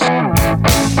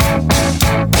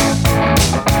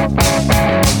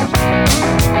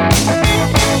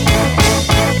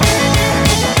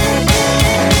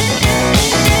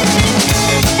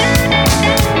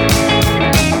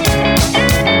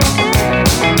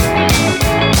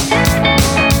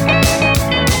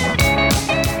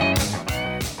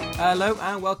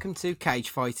Hello and welcome to Cage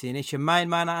Fighting. It's your main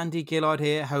man Andy Gillard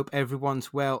here. Hope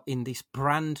everyone's well in this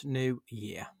brand new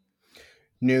year.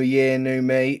 New year, new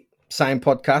me. Same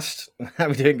podcast. How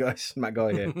we doing, guys? Matt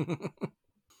Guy here.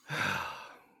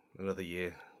 Another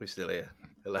year. We're still here.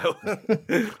 Hello.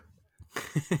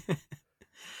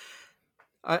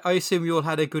 I assume you all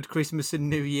had a good Christmas and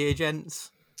New Year,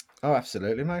 gents. Oh,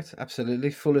 absolutely, mate.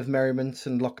 Absolutely. Full of merriment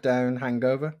and lockdown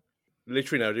hangover.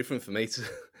 Literally no different for me.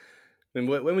 When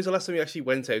was the last time you actually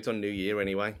went out on New Year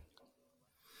anyway?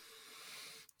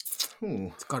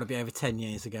 It's got to be over 10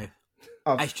 years ago.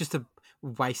 It's just a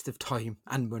waste of time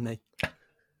and money.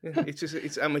 Yeah,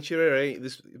 it's amateur, right?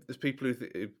 There's people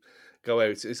who go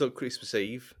out. It's like Christmas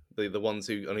Eve. The ones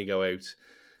who only go out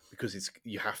because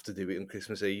you have to do it on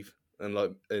Christmas Eve,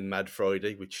 and Mad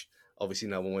Friday, which obviously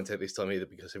no one went out this time either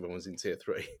because everyone was in tier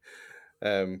 3.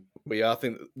 But yeah, I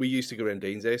think we used to go around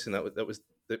Dean's house, and that was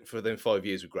for them 5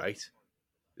 years were great.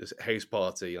 There's a house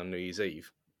party on New Year's Eve,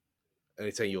 and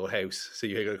it's in your house, so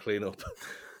you got to clean up.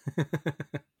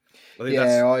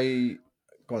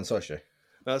 Go on, sorry, Stu.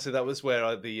 So that was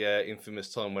where the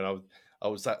infamous time when I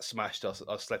was that smashed.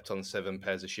 I slept on 7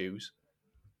 pairs of shoes.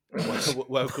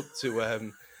 Woke up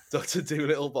to Dr.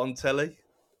 Dolittle on telly,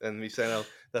 and me saying, "Oh,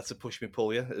 that's a push me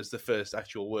pull you." It was the first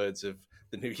actual words of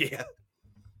the new year.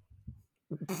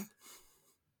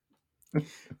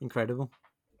 Incredible.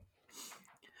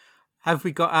 Have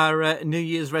we got our New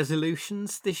Year's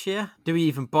resolutions this year? Do we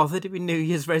even bother doing New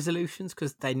Year's resolutions?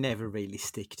 Because they never really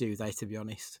stick, do they, to be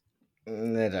honest?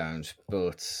 They don't,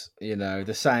 but, you know,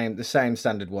 the same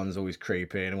standard ones always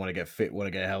creep in. I want to get fit, want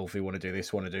to get healthy, want to do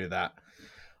this, want to do that.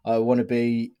 I want to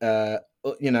be, I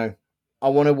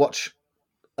want to watch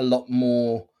a lot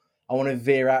more. I want to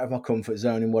veer out of my comfort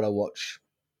zone in what I watch.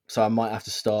 So I might have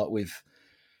to start with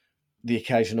the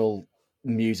occasional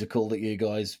musical that you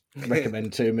guys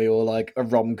recommend to me, or like a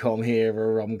rom-com here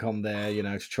or a rom-com there, you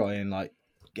know, to try and like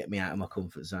get me out of my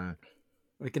comfort zone.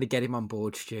 We're going to get him on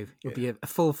board, Stu. He'll be a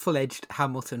full-edged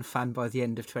Hamilton fan by the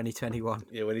end of 2021.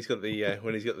 Yeah, when he's got the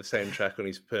soundtrack on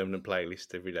his permanent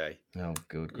playlist every day. Oh,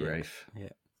 good grief. Yeah.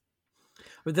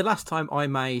 But the last time I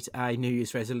made a New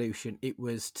Year's resolution, it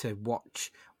was to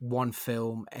watch one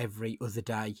film every other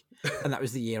day. And that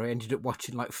was the year I ended up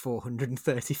watching like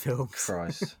 430 films.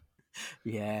 Christ.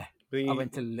 Yeah. I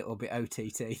went a little bit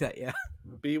OTT that year.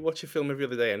 But you watch a film every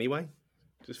other day anyway?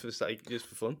 Just for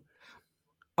fun?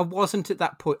 I wasn't at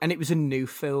that point, and it was a new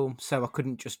film, so I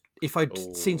couldn't just... If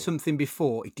I'd seen something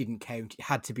before, it didn't count. It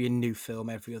had to be a new film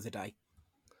every other day.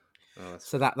 Oh,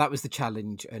 so that was the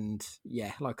challenge, and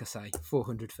yeah, like I say,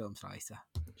 400 films later.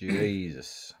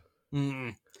 Jesus. I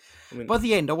mean, by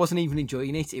the end, I wasn't even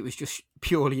enjoying it. It was just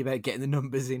purely about getting the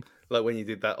numbers in. Like when you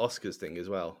did that Oscars thing as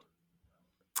well.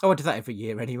 Oh, I do that every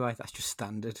year anyway. That's just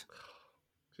standard.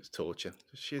 Just torture.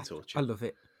 Just sheer torture. I love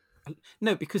it.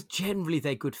 No, because generally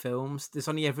they're good films. There's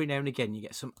only every now and again you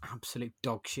get some absolute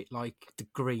dog shit like The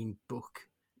Green Book.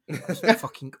 That's a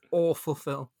fucking awful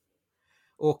film.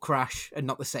 Or Crash, and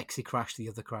not the sexy Crash, the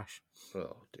other Crash.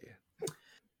 Oh dear.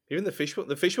 Even the fish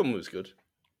one was good.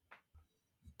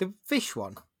 The fish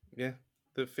one? Yeah,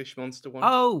 the fish monster one.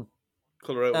 Oh,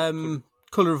 Color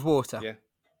of Water. Yeah,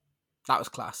 that was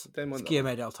class. It's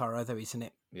Guillermo del Toro, though, isn't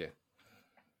it? Yeah.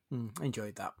 I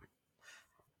enjoyed that.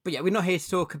 But yeah, we're not here to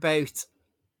talk about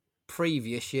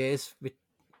previous years. We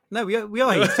are here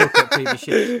to talk about previous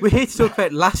years. We're here to talk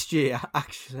about last year,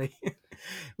 actually.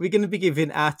 We're going to be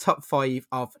giving our top 5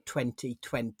 of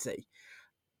 2020.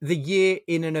 The year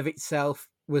in and of itself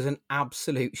was an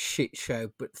absolute shit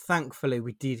show, but thankfully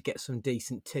we did get some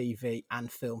decent TV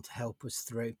and film to help us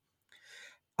through.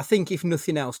 I think if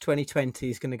nothing else, 2020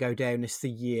 is going to go down as the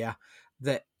year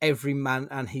that every man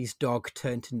and his dog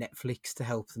turned to Netflix to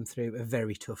help them through a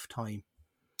very tough time.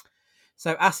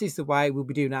 So as is the way, we'll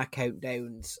be doing our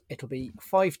countdowns. It'll be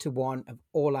 5-1 of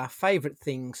all our favourite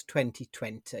things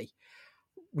 2020.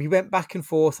 We went back and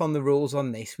forth on the rules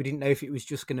on this. We didn't know if it was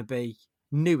just going to be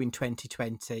new in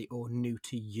 2020 or new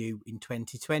to you in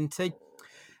 2020.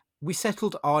 We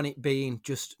settled on it being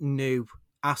just new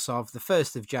as of the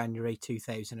 1st of January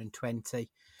 2020.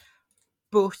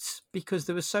 But because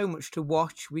there was so much to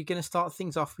watch, we're going to start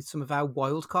things off with some of our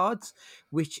wild cards,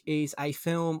 which is a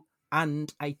film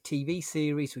and a TV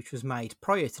series which was made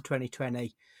prior to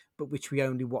 2020, but which we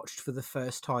only watched for the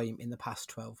first time in the past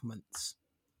 12 months.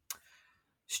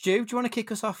 Stu, do you want to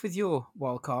kick us off with your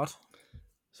wild card?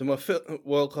 So my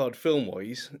wild card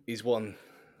film-wise is one...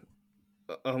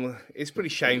 it's pretty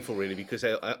shameful, really, because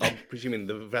I'm presuming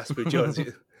the vast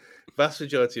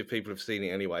majority of people have seen it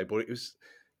anyway, but it was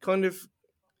kind of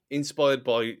inspired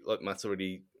by, like Matt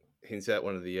already hinted at,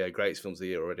 one of the greatest films of the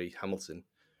year already, Hamilton.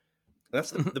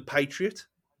 That's the Patriot.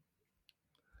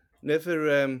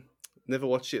 Never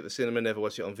watched it at the cinema. Never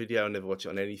watched it on video. Never watched it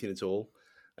on anything at all.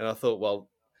 And I thought, well,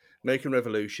 American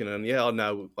Revolution, and yeah, I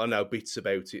know bits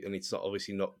about it, and it's not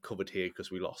obviously not covered here because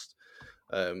we lost.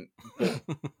 But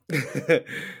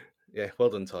yeah, well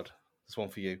done, Todd. That's one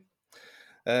for you.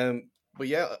 But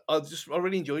yeah, I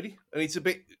really enjoyed it, and it's a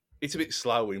bit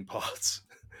slow in parts.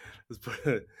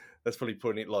 That's probably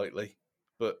putting it lightly.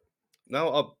 But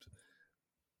no,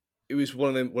 it was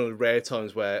one of the rare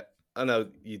times where I know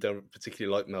you don't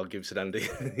particularly like Mel Gibson, Andy.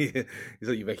 It's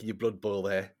like you're making your blood boil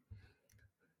there.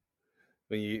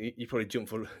 When you probably jumped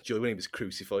for joy when he was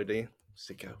crucified, do you?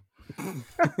 Sicko.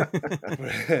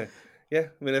 Yeah,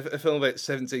 I mean, a film about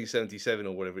 1777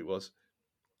 or whatever it was.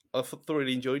 I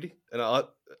thoroughly enjoyed it, and I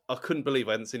couldn't believe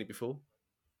I hadn't seen it before.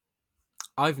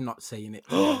 I've not seen it,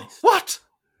 to be honest. What?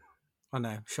 I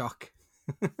know, shock.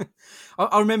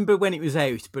 I remember when it was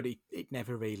out, but it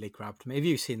never really grabbed me. Have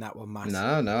you seen that one, Matt?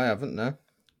 No, I haven't. No.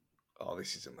 Oh,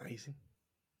 this is amazing.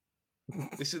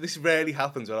 This rarely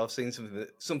happens when I've seen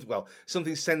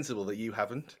something sensible that you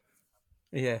haven't.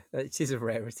 Yeah, it is a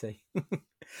rarity.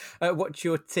 What's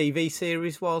your TV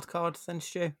series wildcard then,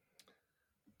 Stu?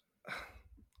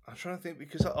 I'm trying to think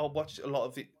because I'll watch a lot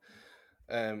of it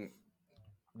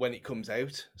when it comes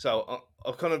out. So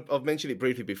I've mentioned it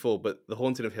briefly before, but The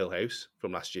Haunting of Hill House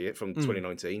from last year, from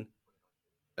 2019,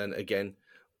 and again,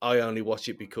 I only watch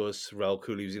it because Raoul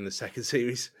Cooley was in the second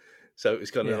series. So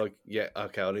it's kind of like, yeah,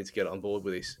 okay, I need to get on board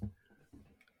with this.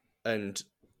 And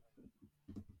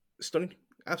stunning,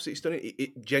 absolutely stunning.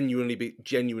 It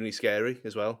genuinely scary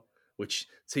as well, which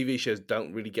TV shows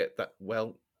don't really get that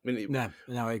well. I mean, No,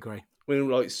 I agree. When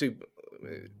like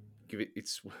give it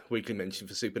its weekly mention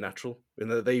for Supernatural,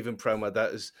 and they even promoted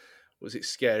that as, was it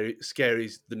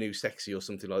Scary's the new sexy or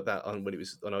something like that when it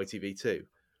was on ITV2.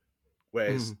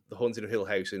 Whereas The Haunting of Hill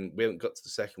House, and we haven't got to the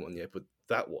second one yet, but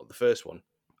that one, the first one,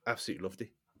 absolutely loved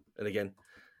it. And again,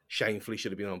 shamefully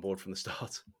should have been on board from the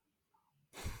start.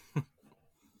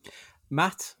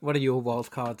 Matt, what are your wild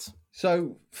cards?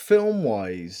 So film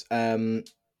wise,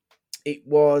 it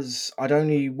was, I'd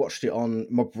only watched it on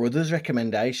my brother's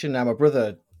recommendation. Now my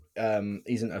brother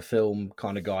isn't a film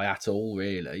kind of guy at all,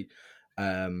 really,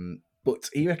 but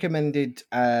he recommended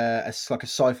a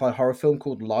sci-fi horror film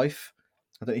called Life.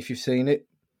 I don't know if you've seen it.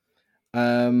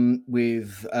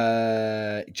 With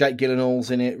Jake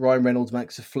Gyllenhaal's in it. Ryan Reynolds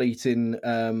makes a fleeting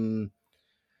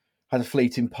has a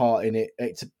fleeting part in it.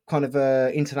 It's a kind of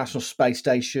a international space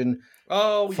station.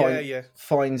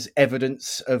 Finds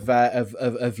evidence of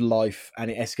life,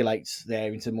 and it escalates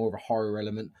there into more of a horror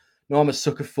element. Now I'm a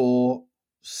sucker for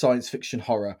science fiction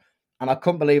horror, and I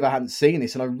couldn't believe I hadn't seen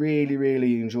this, and I really,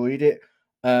 really enjoyed it.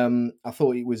 I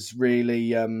thought it was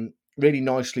really really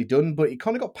nicely done, but it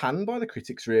kind of got panned by the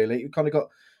critics, really. It kind of got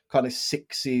high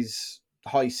sixes,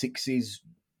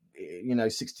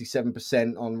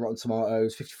 67% on Rotten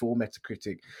Tomatoes, 54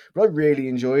 Metacritic. But I really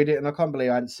enjoyed it, and I can't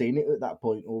believe I hadn't seen it at that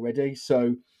point already.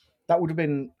 So that would have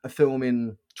been a film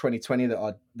in 2020 that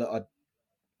I'd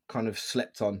kind of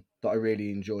slept on, that I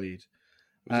really enjoyed.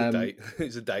 It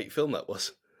was a date film, that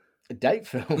was. A date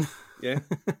film? Yeah.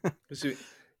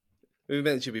 We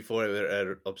mentioned before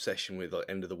our obsession with like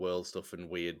end of the world stuff and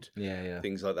weird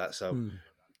things like that. So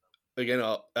again,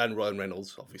 and Ryan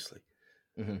Reynolds, obviously,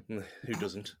 who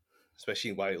doesn't,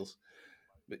 especially in Wales.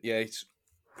 But yeah, it's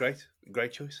great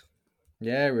choice.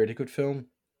 Yeah, really good film,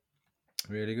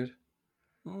 really good.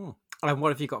 And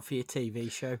what have you got for your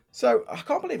TV show? So I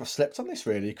can't believe I slept on this,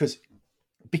 really, because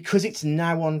it's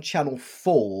now on Channel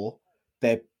 4.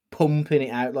 They're pumping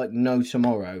it out like no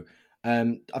tomorrow.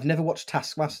 I've never watched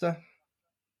Taskmaster.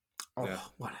 Oh, yeah.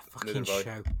 What a fucking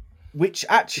show! Which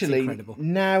actually,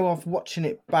 now of watching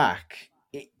it back,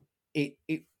 it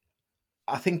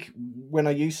I think when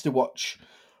I used to watch,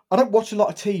 I don't watch a lot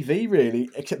of TV really,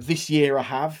 except this year I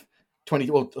have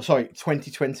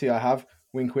 2020 I have,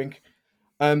 wink wink,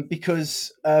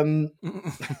 because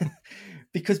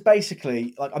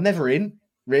basically, like, I'm never in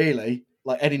really.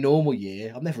 Like any normal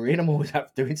year, I'm never in. I'm always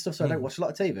out doing stuff, so I don't watch a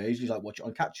lot of TV. I usually watch it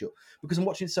on catch up, because I'm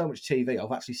watching so much TV.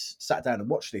 I've actually sat down and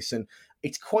watched this, and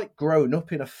it's quite grown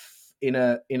up in a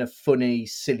funny,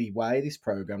 silly way. This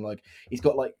program, like, it's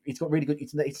got really good.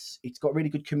 It's got really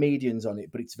good comedians on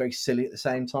it, but it's very silly at the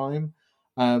same time.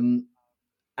 And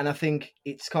I think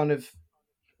it's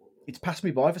passed me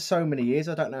by for so many years.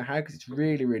 I don't know how, because it's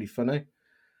really, really funny.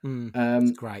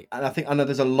 It's great, and I know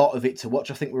there's a lot of it to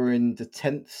watch. I think we're in the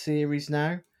 10th series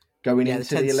now, going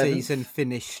into the 11th season,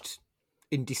 finished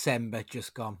in December,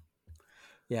 just gone.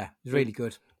 Yeah, it's really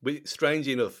good. But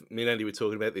strangely enough, me and Andy were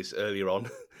talking about this earlier on,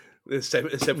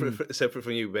 separate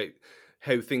from you, about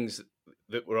how things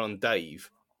that were on Dave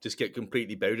just get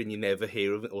completely buried, and you never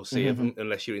hear of it or see of them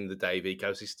unless you're in the Dave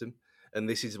ecosystem. And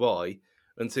this is why,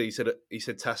 until he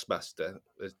said Taskmaster at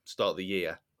the start of the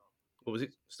year. What was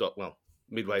it?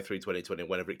 Midway through 2020,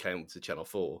 whenever it came to Channel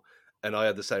 4, and I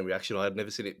had the same reaction. I had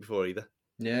never seen it before either.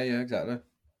 Yeah, exactly.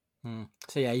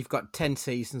 So yeah, you've got 10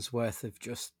 seasons worth of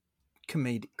just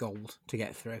comedic gold to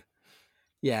get through.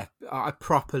 Yeah, I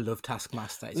proper love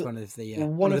Taskmaster. It's one of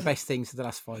the best things of the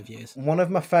last 5 years. One of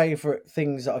my favourite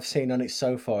things that I've seen on it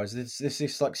so far is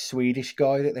this like Swedish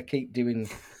guy that they keep doing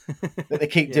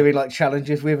doing like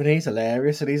challenges with, and he's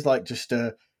hilarious, and he's like just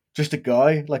a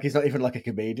guy, like he's not even like a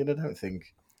comedian, I don't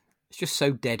think. It's just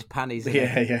so deadpan, isn't it?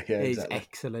 Yeah. He's exactly.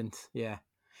 excellent. Yeah.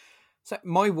 So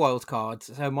my wild card,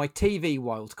 my TV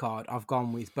wild card, I've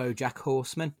gone with BoJack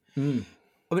Horseman.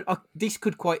 I mean, this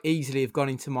could quite easily have gone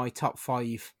into my top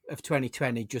 5 of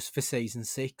 2020 just for season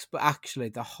 6, but actually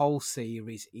the whole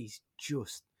series is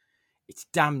it's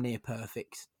damn near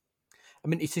perfect. I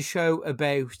mean, it's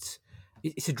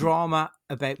a drama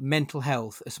about mental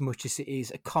health as much as it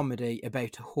is a comedy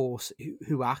about a horse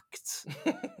who acts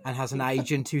and has an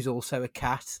agent who's also a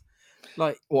cat.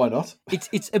 Like, why not?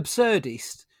 It's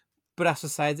absurdist, but as I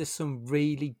say, there's some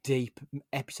really deep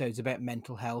episodes about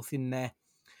mental health in there.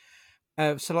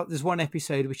 So like there's one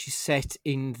episode which is set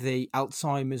in the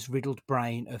Alzheimer's riddled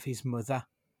brain of his mother.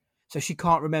 So she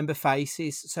can't remember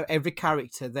faces. So every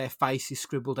character, their face is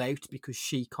scribbled out because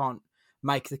she can't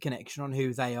make the connection on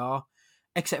who they are,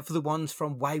 except for the ones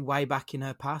from way, way back in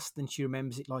her past, and she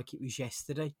remembers it like it was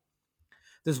yesterday.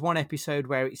 There's one episode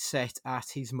where it's set at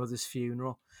his mother's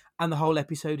funeral, and the whole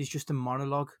episode is just a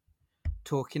monologue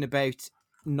talking about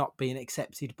not being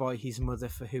accepted by his mother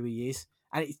for who he is.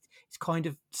 And it's kind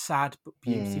of sad but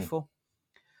beautiful.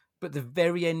 But the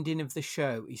very ending of the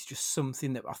show is just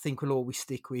something that I think will always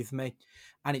stick with me.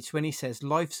 And it's when he says,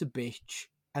 life's a bitch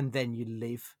and then you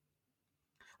live.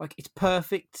 Like, it's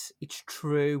perfect, it's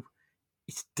true,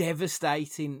 it's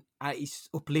devastating, and it's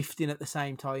uplifting at the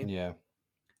same time. Yeah.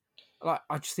 Like,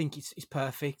 I just think it's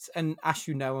perfect. And as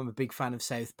you know, I'm a big fan of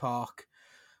South Park,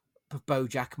 but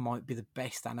BoJack might be the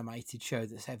best animated show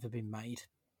that's ever been made.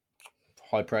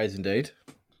 High praise indeed.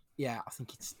 Yeah, I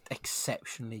think it's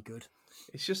exceptionally good.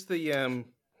 It's just the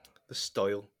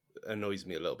style annoys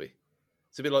me a little bit.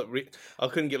 It's a bit like I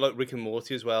couldn't get like Rick and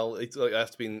Morty as well. It's like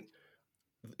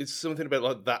it's something about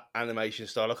like that animation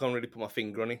style. I can't really put my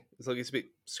finger on it. It's like it's a bit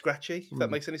scratchy. If that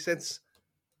makes any sense.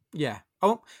 Yeah.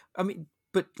 Oh, I mean,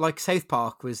 but like South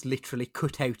Park was literally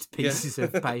cut out pieces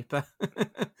of paper.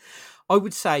 I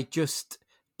would say just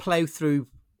plow through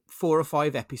 4 or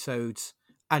 5 episodes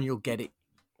and you'll get it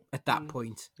at that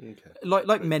point. Okay.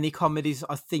 Like many comedies,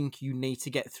 I think you need to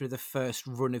get through the first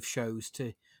run of shows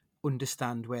to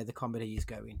understand where the comedy is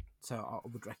going. So I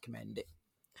would recommend it.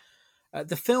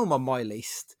 The film on my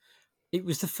list, it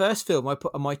was the first film I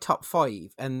put on my top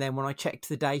 5, and then when I checked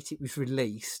the date it was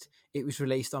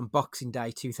released on Boxing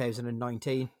Day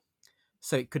 2019,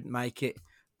 so it couldn't make it.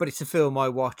 But it's a film I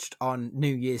watched on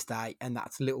New Year's Day, and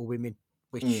that's Little Women,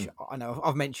 which I know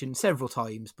I've mentioned several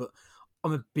times, but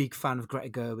I'm a big fan of Greta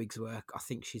Gerwig's work. I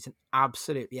think she's an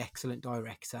absolutely excellent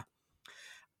director.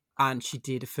 And she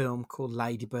did a film called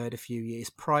Lady Bird a few years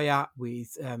prior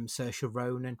with Saoirse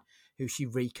Ronan, who she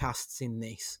recasts in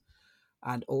this.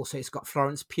 And also it's got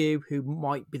Florence Pugh, who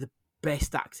might be the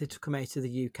best actor to come out of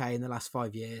the UK in the last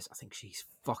 5 years. I think she's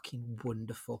fucking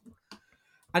wonderful.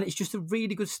 And it's just a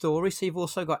really good story. So you've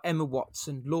also got Emma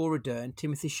Watson, Laura Dern,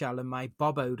 Timothée Chalamet,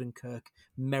 Bob Odenkirk,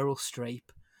 Meryl Streep.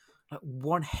 Like,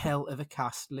 one hell of a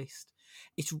cast list.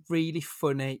 It's really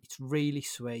funny. It's really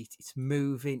sweet. It's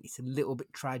moving. It's a little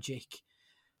bit tragic.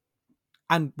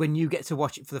 And when you get to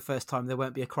watch it for the first time, there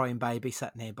won't be a crying baby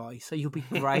sat nearby. So you'll be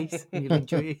great and you'll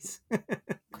enjoy it.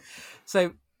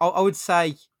 So I would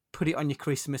say put it on your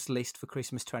Christmas list for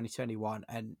Christmas 2021.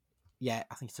 And yeah,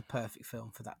 I think it's a perfect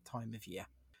film for that time of year.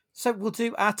 So we'll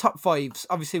do our top 5s.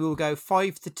 Obviously, we'll go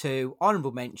 5 to 2,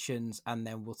 honourable mentions, and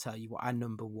then we'll tell you what our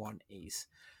number 1 is.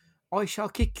 I shall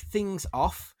kick things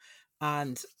off,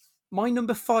 and my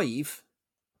number 5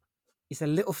 is a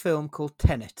little film called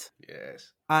Tenet.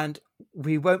 Yes. And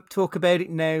we won't talk about it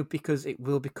now because it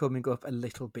will be coming up a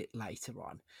little bit later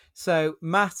on. So,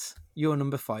 Matt, your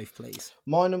number 5, please.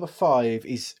 My number 5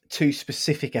 is 2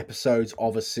 specific episodes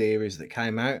of a series that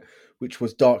came out, which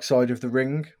was Dark Side of the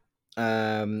Ring.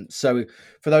 So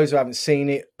for those who haven't seen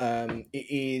it, it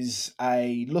is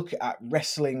a look at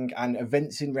wrestling and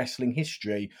events in wrestling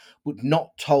history, but not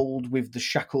told with the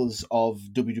shackles of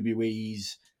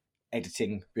WWE's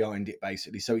editing behind it,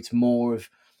 basically. So it's more of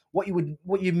what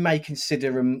you may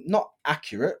consider not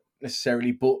accurate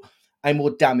necessarily, but a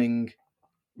more damning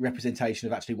representation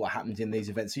of actually what happens in these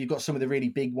events. So you've got some of the really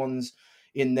big ones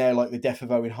in there, like the death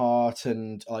of Owen Hart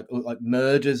and like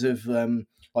murders of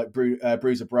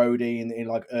Bruiser Brody in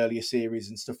like earlier series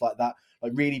and stuff like that.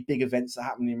 Like really big events that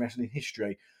happen in wrestling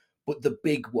history. But the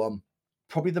big one,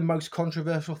 probably the most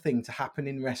controversial thing to happen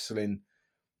in wrestling,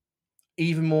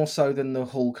 even more so than the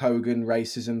Hulk Hogan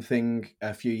racism thing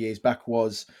a few years back,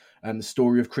 was the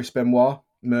story of Chris Benoit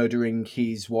murdering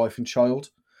his wife and child.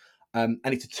 And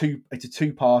it's a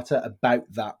two-parter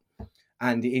about that.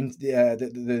 And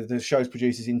the show's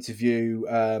producers interview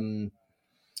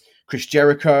Chris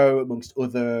Jericho, amongst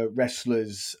other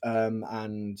wrestlers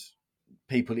and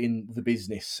people in the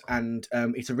business. And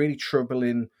it's a really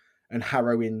troubling and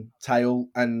harrowing tale.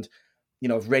 And, you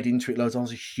know, I've read into it loads. I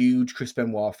was a huge Chris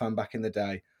Benoit fan back in the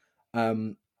day.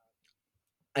 And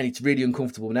it's really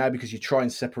uncomfortable now because you try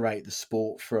and separate the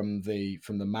sport from the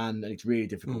man, and it's really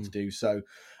difficult to do so.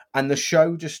 And the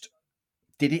show just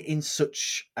did it in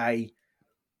such a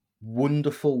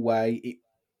wonderful way.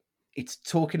 It's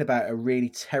talking about a really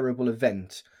terrible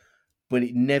event, but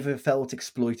it never felt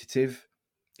exploitative.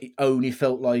 It only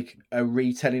felt like a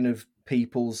retelling of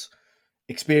people's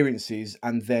experiences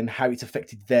and then how it's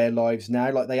affected their lives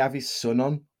now. Like they have his son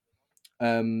on,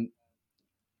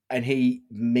 and he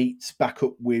meets back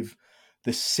up with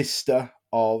the sister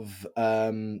of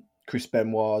Chris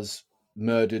Benoit's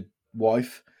murdered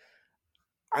wife,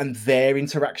 and their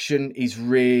interaction is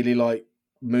really like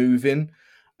moving.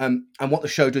 And what the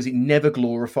show does, it never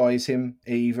glorifies him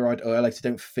either. I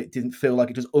didn't feel like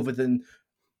it does, other than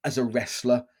as a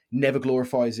wrestler. Never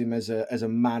glorifies him as a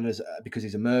man, because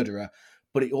he's a murderer.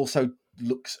 But it also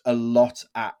looks a lot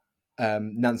at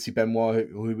Nancy Benoit,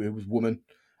 who was woman.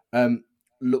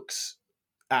 Looks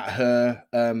at her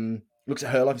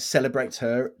life, celebrates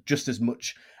her just as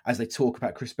much as they talk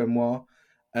about Chris Benoit,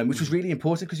 which was really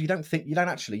important, because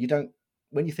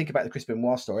when you think about the Chris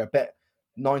Benoit story, I bet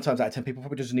 9 times out of 10 people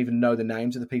probably doesn't even know the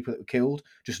names of the people that were killed,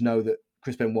 just know that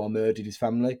Chris Benoit murdered his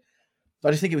family. I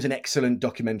just think it was an excellent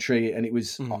documentary, and it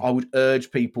was. I would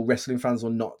urge people, wrestling fans or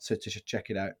not, to check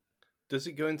it out. Does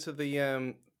it go into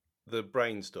the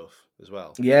brain stuff as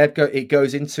well? Yeah, it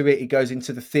goes into it. It goes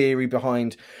into the theory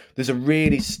behind. There's a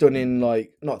really stunning,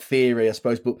 like, not theory, I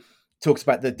suppose, but talks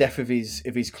about the death of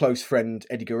his close friend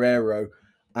Eddie Guerrero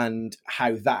and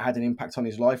how that had an impact on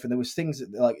his life. And there was things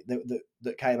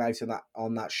that came out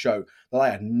on that show that I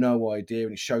had no idea,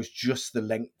 and it shows just the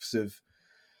lengths of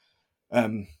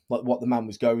like what the man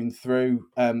was going through.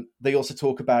 They also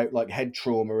talk about like head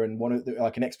trauma, and one of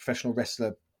like an ex-professional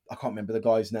wrestler, I can't remember the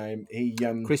guy's name. He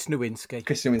Chris Nowinski.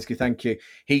 Chris Nowinski, thank you.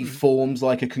 He forms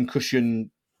like a concussion,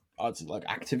 like not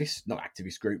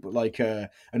activist group, but like an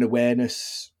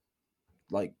awareness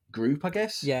like group, I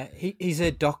guess. Yeah, he's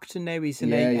a doctor now, isn't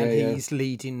he? And he's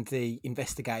leading the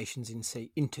investigations into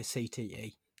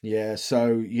CTE. Yeah,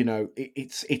 so you know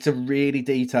it's a really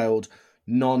detailed,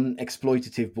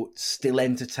 non-exploitative but still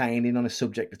entertaining on a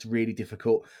subject that's really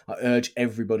difficult. I urge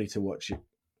everybody to watch it.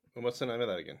 And what's the name of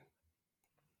that again?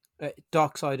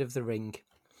 Dark Side of the Ring.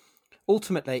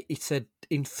 Ultimately, it's an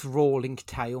enthralling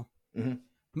tale.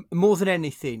 Mm-hmm. More than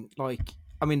anything,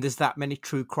 there's that many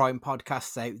true crime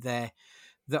podcasts out there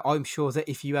that I'm sure that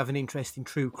if you have an interest in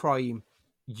true crime,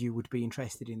 you would be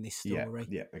interested in this story.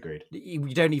 Yeah, agreed.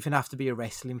 You don't even have to be a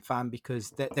wrestling fan,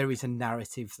 because there is a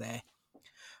narrative there.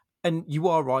 And you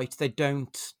are right; they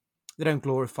don't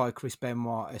glorify Chris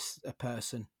Benoit as a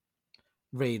person.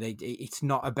 Really, it's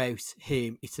not about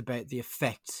him; it's about the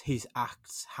effects his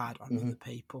acts had on other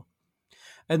people.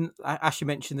 And as you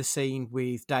mentioned, the scene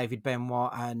with David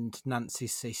Benoit and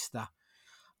Nancy's sister,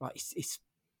 like it's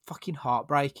fucking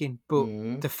heartbreaking.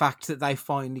 But the fact that they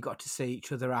finally got to see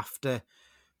each other after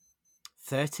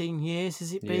 13 years,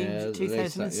 has it been?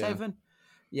 2007?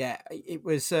 Yeah, it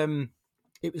was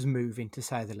moving, to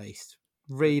say the least.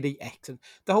 Really excellent.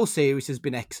 The whole series has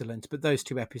been excellent, but those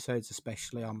 2 episodes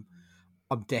especially, I'm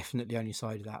definitely on your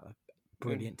side of that.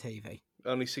 Brilliant TV.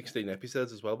 Only 16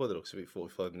 episodes as well, by the looks of it,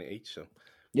 45 minutes each. So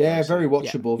yeah, very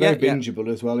watchable, very bingeable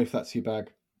as well, if that's your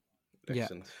bag.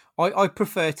 Excellent. Yeah, I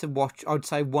prefer to watch, I'd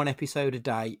say, 1 episode a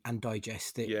day and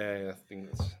digest it. Yeah, I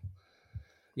think that's...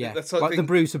 Yeah, that's like the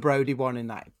Bruiser Brody one in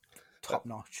that, top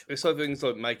notch. It's like things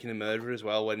like Making a Murderer as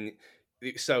well, when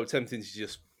it's so tempting to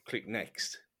just click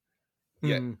next.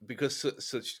 Yeah, because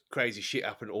such crazy shit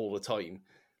happened all the time,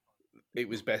 it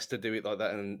was best to do it like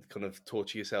that and kind of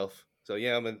torture yourself. So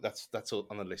yeah, that's all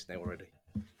on the list now already.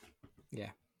 Yeah,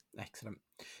 excellent.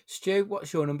 Stu,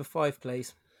 what's your number 5,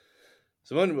 please?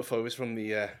 So my number 5 is from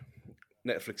the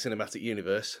Netflix cinematic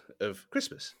universe of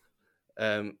Christmas,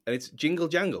 and it's Jingle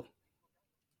Jangle,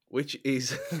 which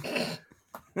is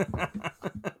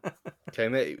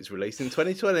came out. It was released in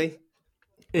 2020.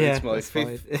 And Yeah, it's my that's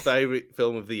fifth fine. favourite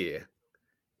film of the year.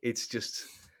 It's just,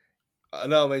 I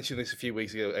know I mentioned this a few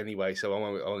weeks ago anyway, so I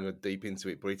won't go deep into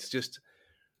it, but it's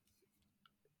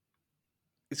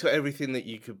got everything that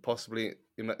you could possibly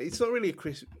imagine. It's not really a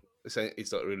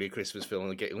Christmas film.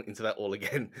 I'll get into that all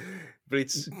again,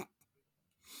 but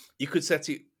you could set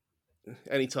it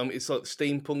anytime. It's like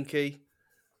steampunky.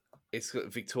 It's got a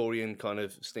Victorian kind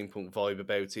of steampunk vibe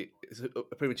about it. It's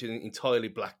pretty much an entirely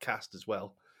black cast as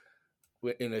well,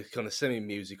 in a kind of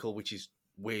semi-musical, which is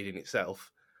weird in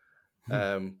itself.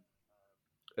 And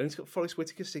it's got Forest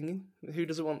Whitaker singing. Who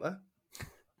doesn't want that?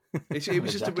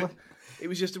 It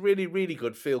was just a really, really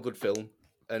good feel-good film,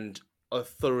 and I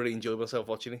thoroughly enjoyed myself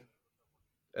watching it.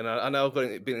 And I know I've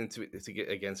been into it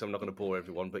again, so I'm not going to bore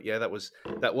everyone. But yeah, that was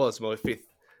my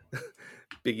fifth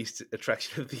biggest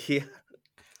attraction of the year.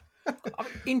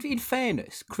 In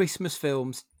fairness, Christmas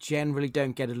films generally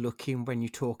don't get a look in when you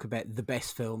talk about the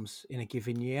best films in a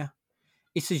given year.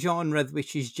 It's a genre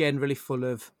which is generally full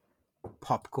of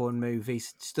popcorn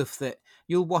movies, stuff that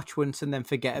you'll watch once and then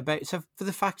forget about. So for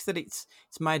the fact that it's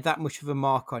made that much of a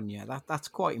mark on you, that's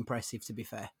quite impressive, to be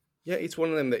fair. Yeah, it's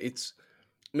one of them that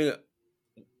I mean,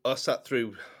 I sat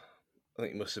through, I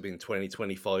think it must have been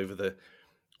 2025 of the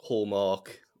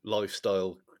Hallmark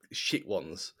lifestyle shit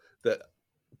ones that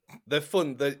they're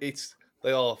fun.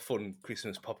 They are fun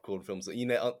Christmas popcorn films that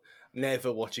you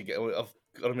never watch again. I've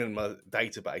got them in my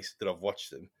database that I've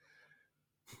watched them,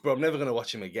 but I'm never going to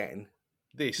watch them again.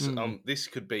 This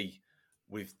could be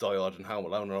with Die Hard and Home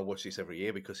Alone, and I watch this every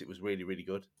year because it was really, really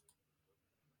good.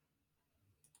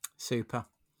 Super.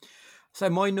 So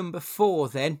my number 4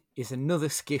 then is another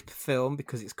skip film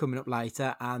because it's coming up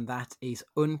later, and that is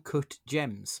Uncut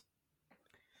Gems.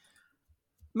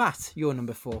 Matt, your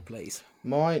number 4, please.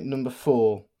 My number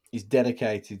 4 is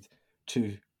dedicated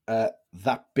to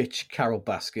that bitch Carol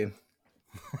Baskin.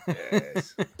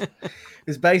 Yes.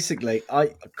 It's basically,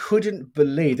 I couldn't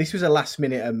believe this was a last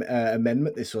minute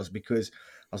amendment. This was because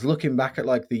I was looking back at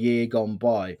like the year gone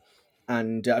by,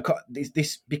 and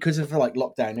this because of like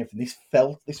lockdown and everything.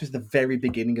 This was the very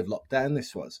beginning of lockdown.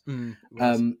 This was,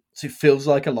 so it feels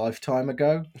like a lifetime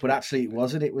ago, but actually it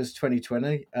wasn't. It was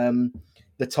 2020.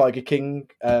 The Tiger King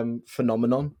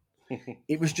phenomenon.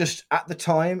 It was just at the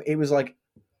time. It was like.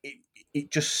 It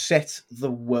just set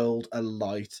the world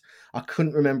alight. I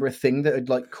couldn't remember a thing that had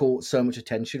like caught so much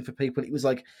attention for people. It was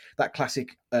like that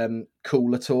classic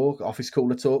cooler talk, office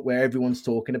cooler talk, where everyone's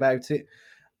talking about it.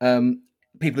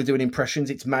 People are doing impressions.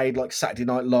 It's made like Saturday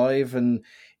Night Live, and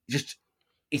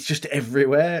it's just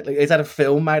everywhere. Like it's had a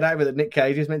film made out of it that Nick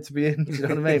Cage is meant to be in. Do you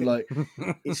know what I mean? Like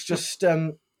it's just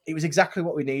it was exactly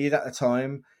what we needed at the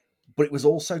time, but it was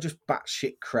also just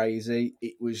batshit crazy.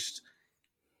 It was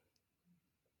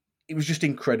just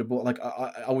incredible. Like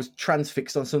I was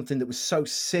transfixed on something that was so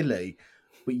silly,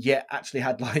 but yet actually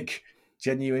had like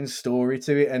genuine story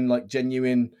to it, and like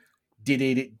genuine.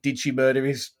 Did she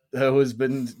murder her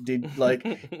husband? Did like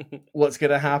what's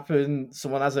gonna happen?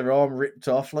 Someone has her arm ripped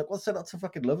off. Like what's there not to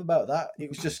fucking love about that? It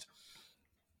was just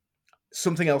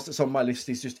something else that's on my list.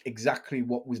 Is just exactly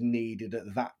what was needed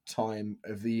at that time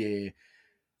of the year.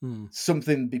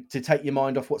 Something to take your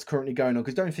mind off what's currently going on.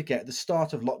 Because don't forget, the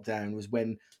start of lockdown was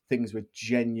when things were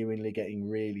genuinely getting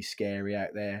really scary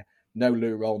out there. No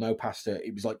loo roll, no pasta.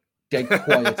 It was like dead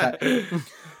quiet.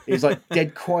 It was like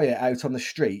dead quiet out on the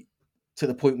street to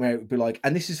the point where it would be like,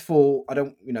 and this is for,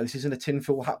 this isn't a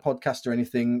tinfoil hat podcast or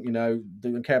anything,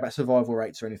 don't care about survival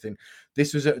rates or anything.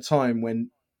 This was at a time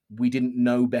when we didn't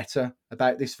know better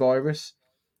about this virus.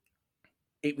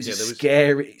 It was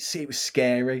scary. It was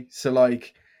scary. So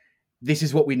like, this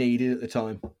is what we needed at the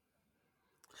time.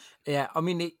 Yeah, I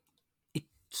mean, it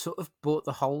sort of brought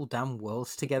the whole damn world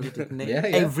together, didn't it? Yeah.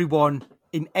 Everyone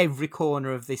in every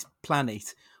corner of this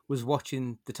planet was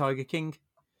watching The Tiger King.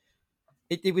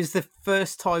 It was the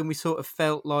first time we sort of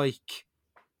felt like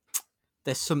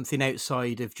there's something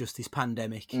outside of just this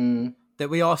pandemic.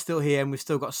 That we are still here and we've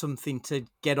still got something to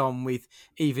get on with,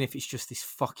 even if it's just this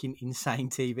fucking insane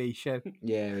TV show.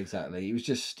 Yeah, exactly.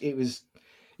 It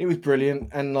was brilliant,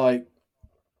 and like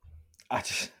I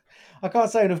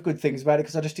can't say enough good things about it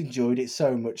because I just enjoyed it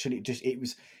so much, and it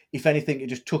was if anything, it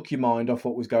just took your mind off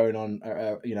what was going on,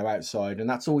 outside, and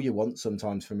that's all you want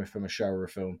sometimes from a show or a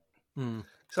film.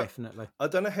 So, definitely. I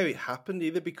don't know how it happened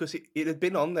either, because it had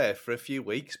been on there for a few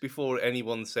weeks before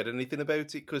anyone said anything about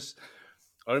it. Because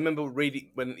I remember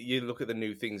reading, when you look at the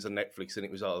new things on Netflix, and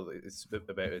it's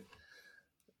about a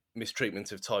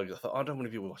mistreatment of tigers. I thought, I don't want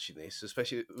to be watching this,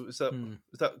 especially was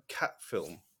that cat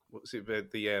film what's it?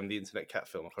 The internet cat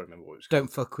film. I can't remember what it was.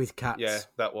 Don't Fuck with Cats. Yeah,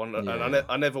 that one. And Yeah.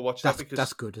 I never watched that because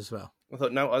That's good as well. I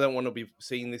thought, no, I don't want to be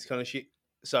seeing this kind of shit.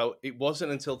 So it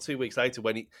wasn't until 2 weeks later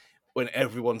when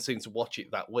everyone seemed to watch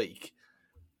it that week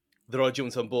that I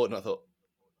jumped on board, and I thought,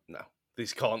 no,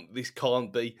 this can't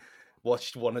be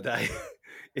watched one a day.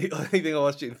 I think I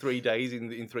watched it in 3 days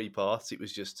in 3 parts. It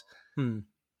was just,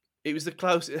 it was the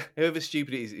closest. However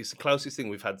stupid it is, it's the closest thing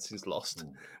we've had since Lost,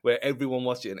 where everyone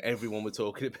watched it and everyone were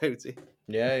talking about it.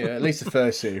 Yeah. At least the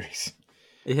first series.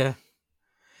 Yeah.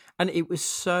 And it was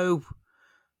so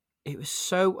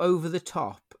over the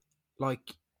top.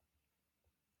 Like,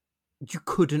 you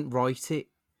couldn't write it.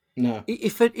 No.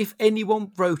 If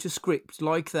anyone wrote a script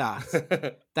like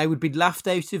that, they would be laughed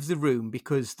out of the room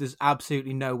because there's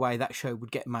absolutely no way that show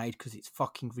would get made because it's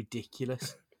fucking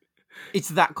ridiculous. It's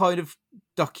that kind of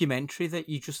documentary that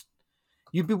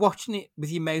you'd be watching it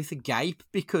with your mouth agape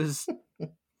because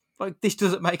like this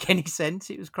doesn't make any sense.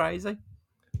 It was crazy.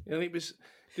 And it was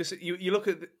just you look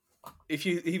at if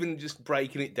you even just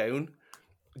breaking it down,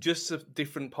 just the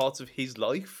different parts of his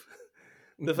life.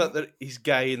 The fact that he's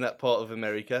gay in that part of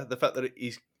America, the fact that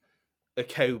he's a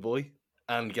cowboy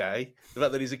and gay, the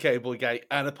fact that he's a cowboy, gay,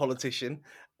 and a politician,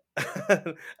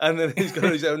 and then he's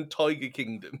got his own tiger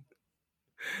kingdom.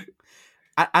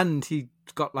 And he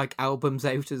got like albums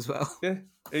out as well. Yeah,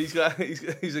 he's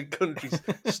a country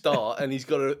star, and he's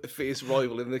got a fierce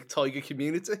rival in the tiger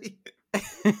community.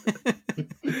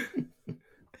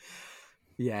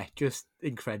 Yeah, just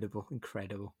incredible.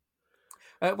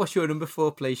 What's your number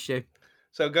 4, please, Stu?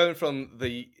 So going from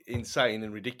the insane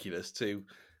and ridiculous to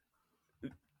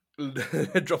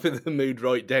dropping the mood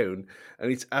right down,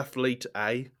 and it's Athlete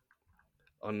A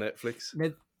on Netflix. Now,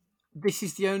 this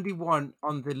is the only one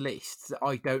on the list that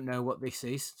I don't know what this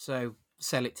is, so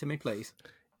sell it to me, please.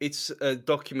 It's a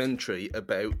documentary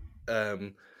about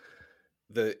the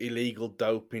illegal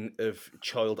doping of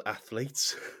child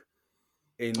athletes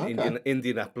in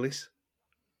Indianapolis,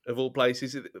 of all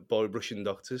places, by Russian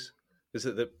doctors. Is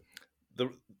that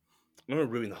I'm going to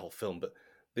ruin the whole film, but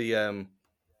the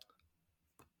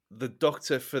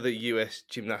doctor for the US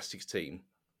gymnastics team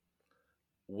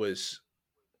was,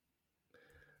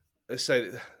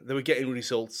 so they were getting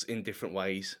results in different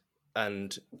ways,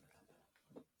 and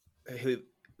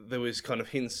there was kind of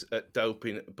hints at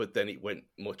doping, but then it went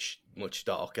much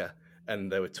darker,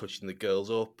 and they were touching the girls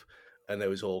up, and there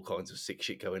was all kinds of sick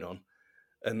shit going on,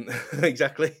 and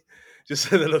exactly, just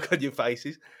so the look on your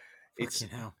faces, it's.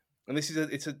 And this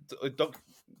is a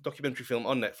documentary film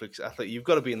on Netflix. Athlete, you've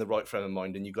got to be in the right frame of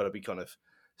mind, and you've got to be kind of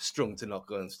strung to not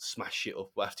go and smash shit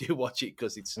up after you watch it,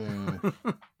 because it's. I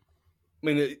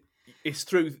mean, it's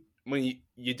through when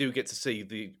you do get to see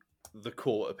the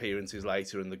court appearances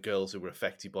later, and the girls who were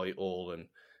affected by it all, and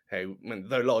how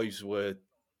their lives were.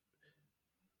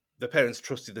 Their parents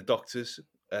trusted the doctors,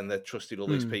 and they trusted all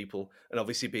these people, and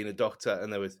obviously being a doctor,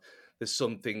 and there's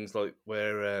some things like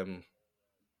where.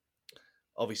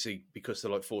 Obviously, because they're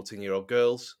like 14-year-old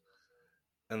girls,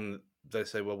 and they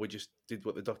say, well, we just did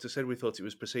what the doctor said. We thought it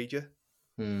was procedure.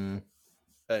 And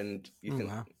you think,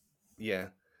 wow. Yeah.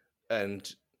 And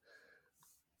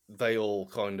they all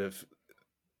kind of...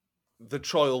 The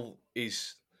trial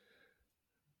is...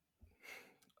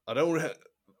 Let's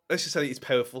just say it's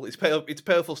powerful. It's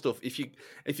powerful stuff. If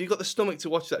you've got the stomach to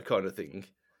watch that kind of thing,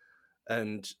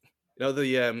 and, you know,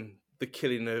 the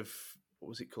killing of... What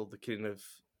was it called? The killing of...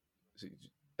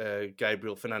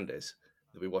 Gabriel Fernandez,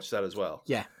 that we watched that as well.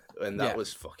 Yeah. And that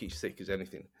was fucking sick as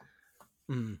anything.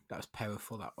 That was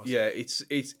powerful, that was. Yeah, it's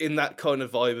in that kind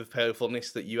of vibe of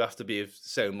powerfulness that you have to be of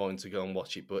sound mind to go and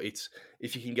watch it. But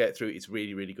if you can get through it, it's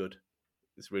really, really good.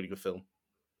 It's a really good film.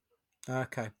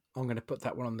 Okay. I'm going to put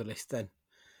that one on the list then.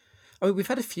 I mean, we've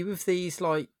had a few of these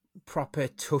like proper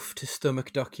tough to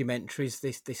stomach documentaries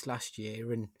this last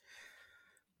year, and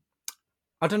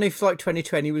I don't know if like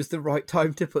 2020 was the right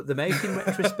time to put them out in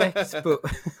retrospect, but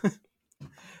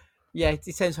yeah, it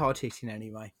sounds hard hitting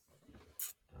anyway.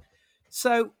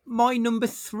 So my number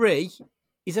 3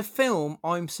 is a film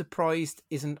I'm surprised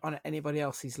isn't on anybody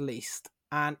else's list,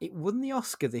 and it won the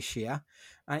Oscar this year,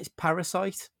 and it's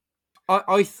Parasite.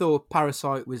 I thought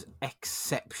Parasite was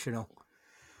exceptional.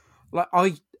 Like,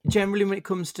 I generally, when it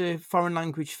comes to foreign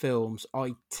language films,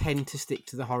 I tend to stick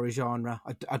to the horror genre.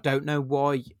 I don't know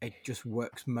why, it just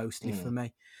works mostly for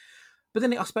me. But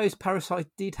then I suppose Parasite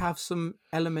did have some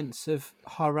elements of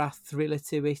horror thriller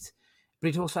to it, but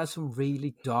it also had some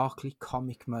really darkly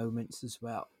comic moments as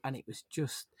well. And it was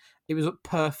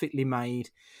perfectly made.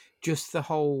 Just the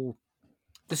whole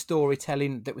the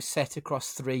storytelling that was set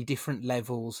across 3 different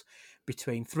levels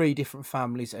between 3 different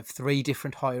families of 3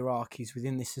 different hierarchies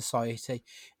within this society.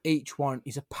 Each one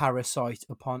is a parasite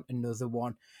upon another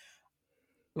one.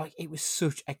 Like, it was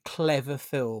such a clever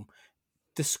film.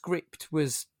 The script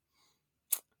was,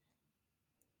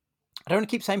 I don't want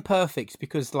to keep saying perfect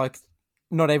because, like,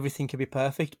 not everything can be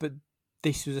perfect, but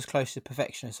this was as close to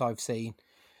perfection as I've seen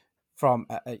from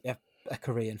a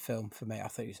Korean film for me. I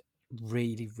thought it was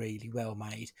really, really well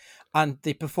made. And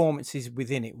the performances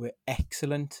within it were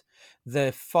excellent.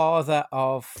 The father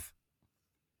of...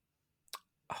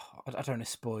 I don't want to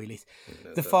spoil it.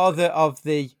 The father of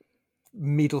the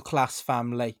middle class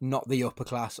family, not the upper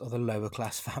class or the lower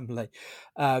class family.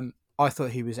 I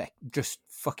thought he was just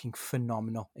fucking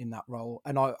phenomenal in that role,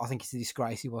 and I think it's a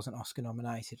disgrace he wasn't Oscar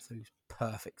nominated. I thought he was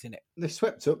perfect in it. They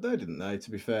swept up though, didn't they?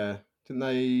 To be fair, didn't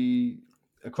they?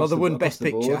 They won Best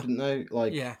Picture, board, didn't they?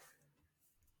 Like, yeah.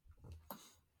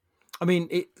 I mean,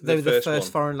 they were the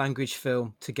first foreign language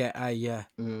film to get a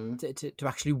to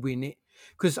actually win it.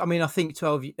 Because I mean, I think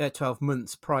 12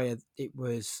 months prior it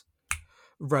was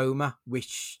Roma,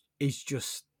 which is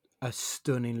just a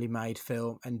stunningly made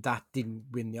film, and that didn't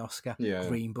win the Oscar. Yeah.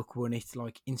 Green Book won it.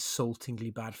 Like,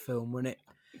 insultingly bad film, won it.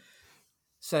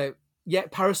 So yeah,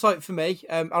 Parasite for me.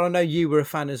 And I know you were a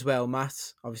fan as well,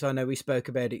 Matt. Obviously, I know we spoke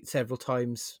about it several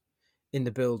times in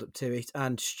the build up to it,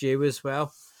 and Stu as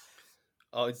well.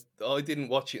 I didn't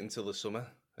watch it until the summer,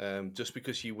 just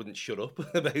because you wouldn't shut up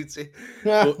about it.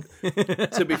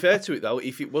 But to be fair to it though,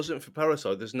 if it wasn't for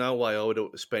Parasite, there's no way I would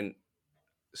have spent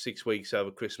 6 weeks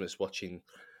over Christmas watching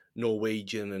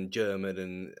Norwegian and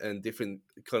German and different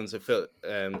kinds of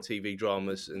TV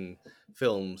dramas and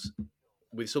films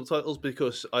with subtitles,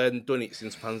 because I hadn't done it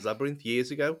since Pan's Labyrinth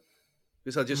years ago.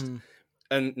 Because I just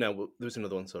and no, there was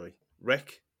another one. Sorry,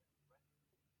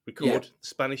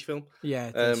 Spanish film.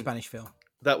 Yeah, the Spanish film.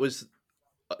 That was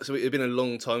so. It had been a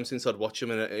long time since I'd watched them,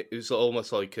 and it was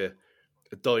almost like a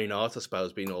dying art, I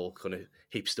suppose, being all kind of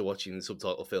hipster watching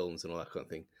subtitle films and all that kind of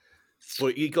thing.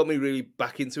 But it got me really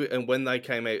back into it, and when they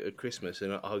came out at Christmas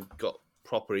and I got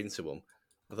proper into them,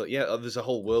 I thought, yeah, there's a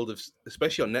whole world of,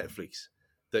 especially on Netflix,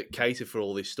 that cater for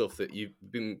all this stuff that you've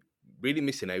been really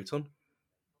missing out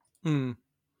on.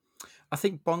 I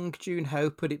think Bong Joon-ho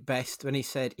put it best when he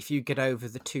said, if you get over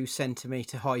the 2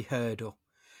 centimetre high hurdle,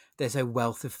 there's a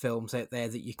wealth of films out there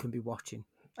that you can be watching.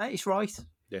 It's right.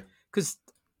 Yeah. Because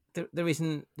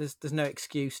there's no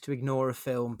excuse to ignore a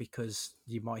film because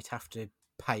you might have to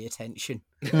pay attention.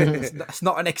 That's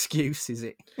not an excuse, is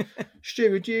it?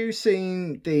 Stu, had you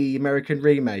seen the American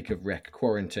remake of Wreck,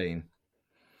 Quarantine?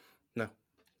 No,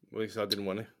 well, I didn't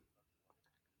want to.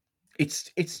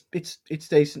 It's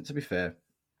decent, to be fair.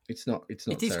 It's not. It is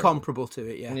terrible. comparable to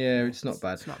it, yeah. Yeah, it's not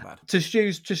bad. It's not bad. To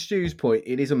Stu's point,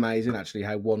 it is amazing actually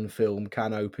how one film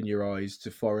can open your eyes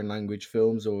to foreign language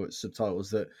films or subtitles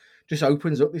that just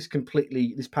opens up this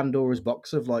Pandora's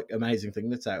box of like amazing thing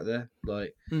that's out there.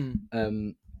 Like,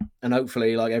 and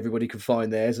hopefully like everybody can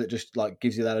find theirs that just like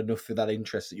gives you that enough for that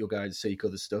interest that you'll go and seek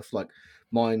other stuff. Like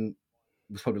mine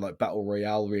was probably like Battle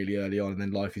Royale really early on, and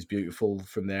then Life is Beautiful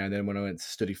from there. And then when I went to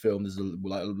study film, there's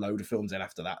like a load of films then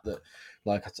after that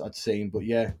like I'd seen. But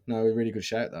yeah, no, a really good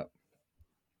shout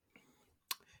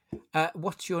that.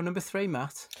 What's your number 3,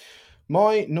 Matt?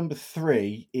 My number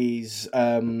 3 is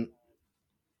The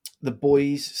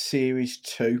Boys Series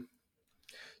 2.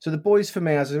 So The Boys for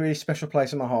me has a really special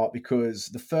place in my heart because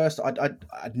the first, I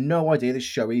had no idea this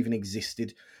show even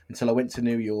existed until I went to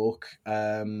New York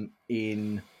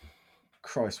in...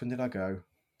 Christ, when did I go?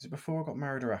 Was it before I got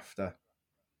married or after?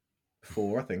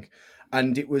 Before, I think.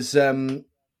 And it was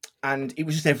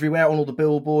just everywhere on all the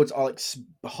billboards.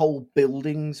 Whole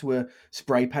buildings were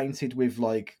spray painted with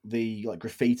like the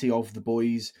graffiti of The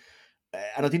Boys.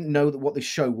 And I didn't know what this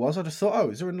show was. I just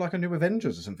thought, is there like a new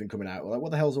Avengers or something coming out? Like,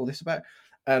 what the hell's all this about?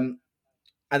 And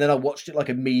then I watched it like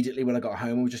immediately when I got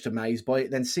home. I was just amazed by it.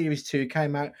 Then Series 2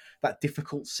 came out, that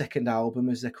difficult second album,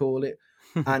 as they call it.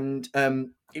 And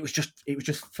it was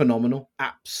just phenomenal.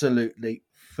 Absolutely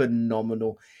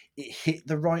phenomenal. It hit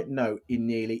the right note in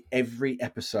nearly every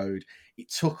episode. It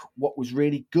took what was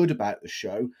really good about the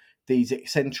show, these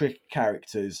eccentric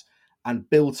characters, and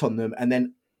built on them, and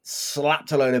then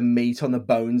slapped a load of meat on the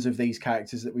bones of these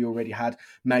characters that we already had,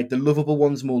 made the lovable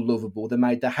ones more lovable, they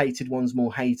made the hated ones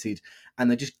more hated, and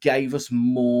they just gave us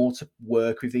more to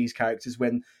work with these characters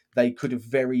when they could have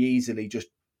very easily just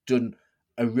done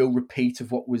a real repeat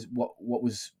of what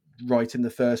was right in the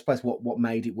first place, what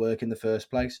made it work in the first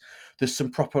place. There's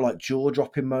some proper like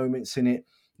jaw-dropping moments in it.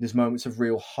 There's moments of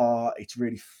real heart. It's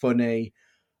really funny.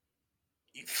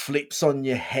 It flips on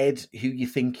your head who you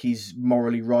think is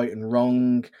morally right and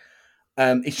wrong.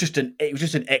 It was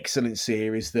just an excellent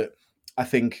series that I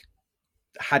think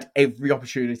had every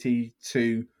opportunity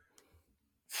to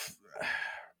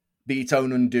be its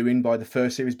own undoing by the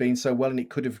first series being so well, and it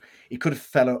could have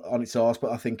fell on its arse,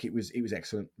 but I think it was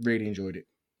excellent. Really enjoyed it.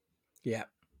 Yeah,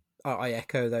 I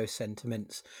echo those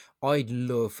sentiments.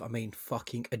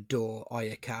 Fucking adore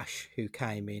Aya Cash, who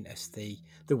came in as the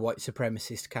white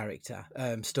supremacist character,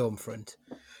 Stormfront.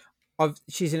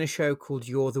 She's in a show called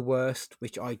You're the Worst,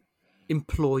 which I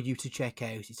implore you to check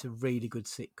out. It's a really good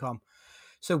sitcom.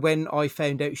 So when I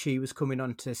found out she was coming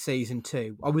on to season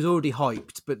 2, I was already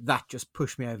hyped, but that just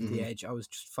pushed me over the edge. I was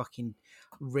just fucking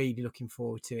really looking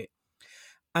forward to it.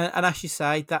 And as you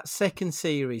say, that second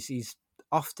series is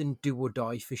often do or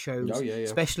die for shows,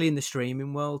 especially in the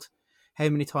streaming world. How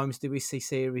many times do we see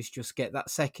series just get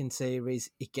that second series,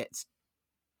 it gets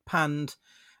panned,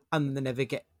 and they never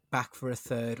get back for a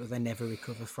third, or they never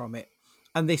recover from it.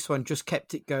 And this one just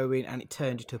kept it going, and it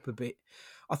turned it up a bit.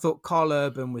 I thought Carl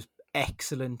Urban was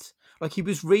excellent. Like, he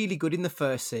was really good in the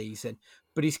first season,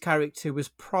 but his character was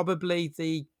probably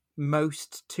the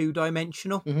most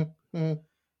two-dimensional.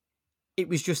 It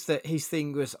was just that his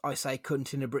thing was, I say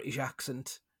cunt in a British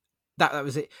accent. That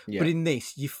was it. Yeah. But in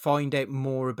this, you find out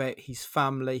more about his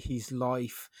family, his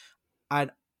life,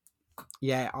 and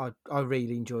yeah, I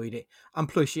really enjoyed it. And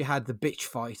plus, you had the bitch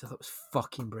fight. I thought it was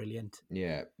fucking brilliant.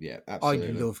 Yeah,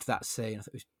 absolutely. I loved that scene. I thought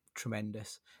it was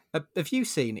tremendous. Have you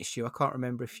seen it, Stu? I can't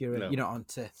remember if you're not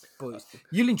onto Boys.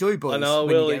 You'll enjoy Boys. I know.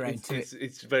 When you get around to it.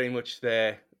 It's very much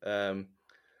there.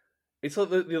 It's like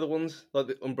the other ones, like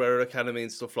the Umbrella Academy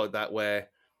and stuff like that, where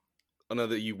I know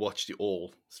that you watched it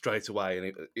all straight away,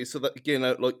 and it's so that, you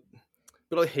know, like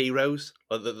Heroes,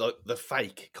 like the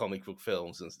fake comic book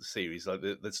films and the series, like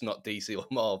that's not DC or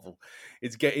Marvel.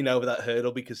 It's getting over that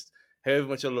hurdle, because however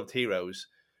much I loved Heroes,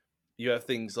 you have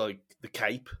things like The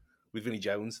Cape with Vinnie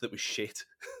Jones that was shit,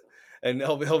 and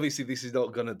obviously this is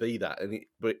not going to be that.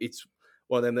 But it's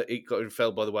one of them that it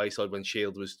fell by the wayside when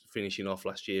S.H.I.E.L.D. was finishing off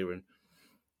last year,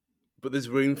 but there's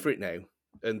room for it now,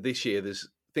 and this year there's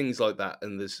things like that,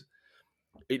 and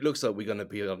it looks like we're going to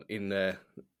be I'm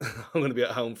going to be at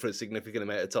home for a significant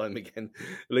amount of time again,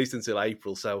 at least until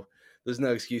April. So there's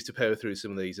no excuse to power through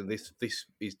some of these, and this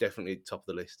is definitely top of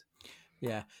the list.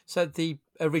 Yeah. So the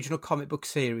original comic book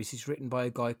series is written by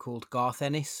a guy called Garth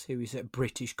Ennis, who is a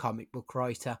British comic book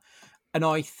writer, and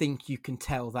I think you can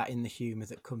tell that in the humour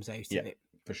that comes out of it.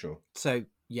 For sure. So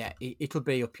yeah, it'll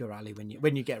be up your alley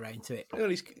when you get around to it. Hang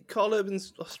on, is Carl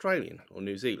Urban's Australian or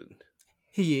New Zealand?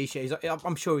 He is. Yeah,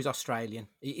 I'm sure he's Australian.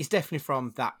 He's definitely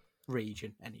from that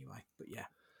region, anyway. But yeah.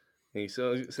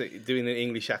 So doing an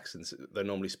English accent, they're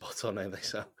normally spot on, aren't they?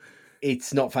 So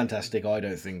it's not fantastic, I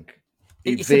don't think.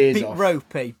 It's a bit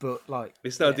ropey, but like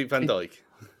it's not Dick Van Dyke.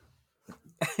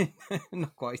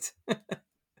 Not quite.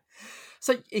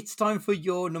 So it's time for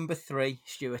your number 3,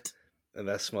 Stuart. And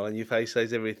that smile on your face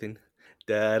says everything.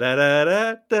 Da da da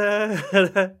da da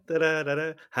da da da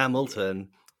da. Hamilton,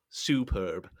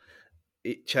 superb.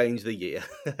 It changed the year.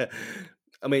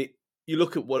 I mean, you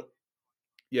look at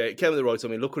it came at the right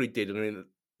time. I mean, look what it did. I mean,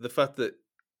 the fact that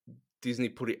Disney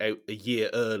put it out a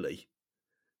year early,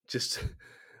 just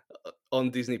on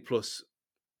Disney Plus,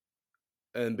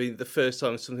 and being the first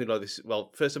time something like this.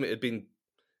 Well, first time it had been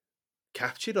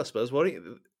captured, I suppose, wasn't it,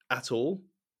 at all?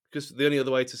 Because the only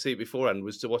other way to see it beforehand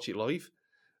was to watch it live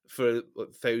for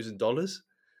 $1,000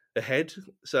 a head.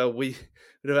 So we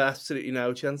have absolutely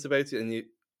no chance about it, and you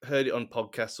heard it on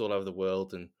podcasts all over the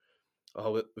world, and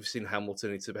we've seen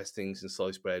Hamilton, it's the best thing since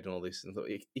sliced bread and all this, and I thought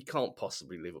he can't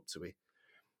possibly live up to it.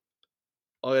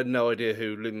 I had no idea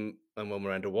who Lin-Manuel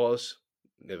Miranda was,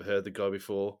 never heard the guy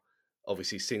before.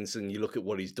 Obviously since, and you look at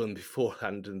what he's done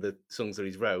beforehand and the songs that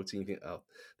he's wrote, and you think, oh,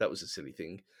 that was a silly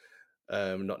thing,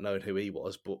 not knowing who he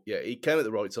was. But yeah, he came at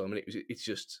the right time, and it's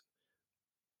just,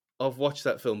 I've watched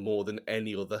that film more than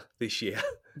any other this year,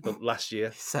 last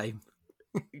year. Same.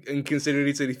 And considering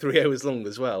it's only 3 hours long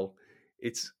as well,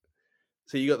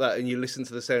 so you got that, and you listen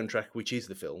to the soundtrack, which is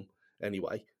the film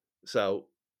anyway. So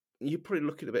you're probably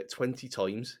looking at about 20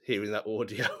 times hearing that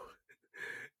audio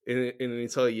in an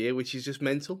entire year, which is just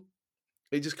mental.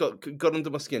 It just got under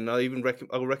my skin. I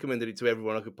recommended it to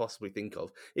everyone I could possibly think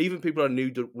of, even people I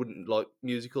knew that wouldn't like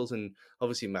musicals. And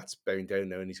obviously Matt's bearing down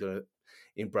now, and he's going to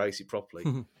embrace it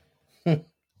properly.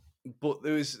 But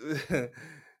there was.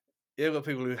 Yeah, I've got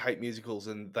people who hate musicals,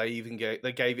 and they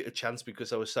gave it a chance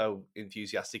because I was so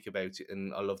enthusiastic about it,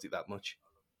 and I loved it that much.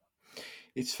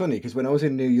 It's funny because when I was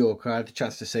in New York, I had the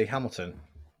chance to see Hamilton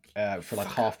for like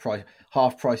half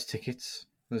price tickets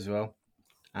as well,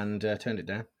 and turned it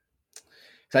down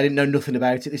because I didn't know nothing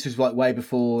about it. This was like way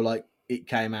before like it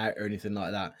came out or anything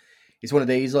like that. It's one of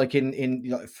these, like in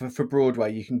like for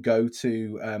Broadway, you can go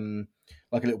to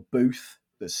like a little booth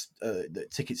that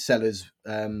ticket sellers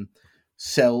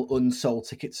sell unsold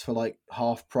tickets for like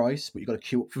half price, but you've got to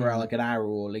queue up for like an hour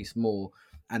or at least more.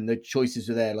 And the choices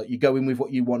are there. Like you go in with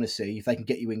what you want to see. If they can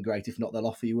get you in, great. If not, they'll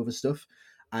offer you other stuff.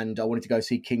 And I wanted to go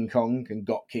see King Kong and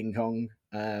got King Kong,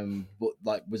 but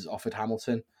like was offered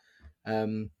Hamilton.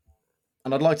 And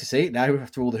I'd like to see it now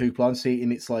after all the hoopla and see it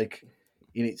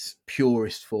in its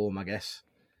purest form, I guess.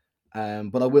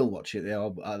 But I will watch it.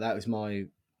 That was my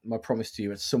promise to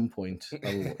you. At some point,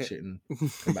 I will watch it and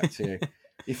come back to you.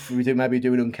 If we do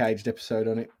an Uncaged episode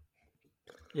on it.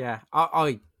 Yeah,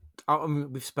 I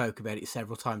mean, we've spoke about it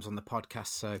several times on the podcast,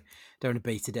 so don't want to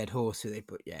beat a dead horse with it.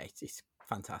 But yeah, it's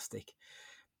fantastic.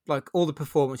 Like all the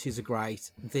performances are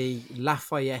great. The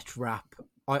Lafayette rap.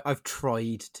 I've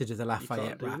tried to do the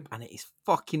Lafayette rap, and it is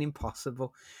fucking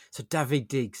impossible. So David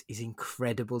Diggs is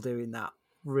incredible doing that.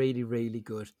 Really, really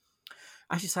good.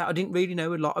 I should say, I didn't really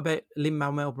know a lot about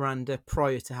Lin-Manuel Miranda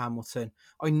prior to Hamilton.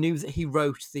 I knew that he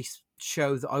wrote this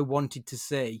show that I wanted to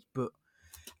see,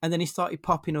 and then he started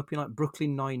popping up in like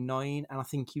Brooklyn Nine-Nine, and I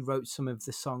think he wrote some of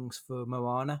the songs for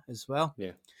Moana as well.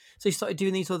 Yeah. So he started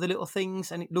doing these other little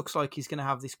things, and it looks like he's going to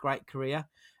have this great career.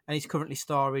 And he's currently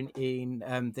starring in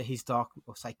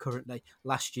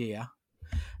last year,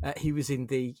 he was in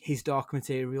the His Dark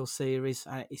Material series,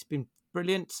 and it's been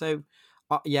brilliant. So,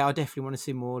 yeah, I definitely want to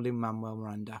see more Lin-Manuel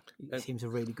Miranda. He seems a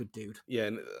really good dude. Yeah,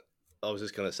 and I was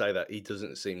just going to say that he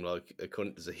doesn't seem like a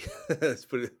cunt, does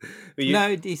he?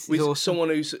 No, this is awesome. Someone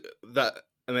who's that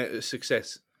amount of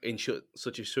success in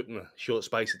such a short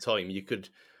space of time, you could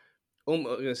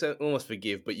almost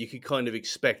forgive, but you could kind of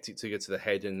expect it to get to the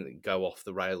head and go off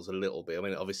the rails a little bit. I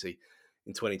mean, obviously,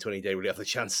 in 2020, they really have the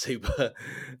chance to,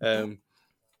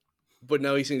 but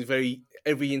no, he seems every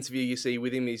interview you see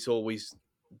with him, he's always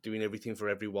doing everything for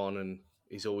everyone, and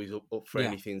he's always up for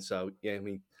anything. So, yeah, I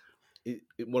mean,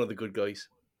 one of the good guys.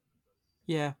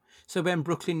 Yeah. So when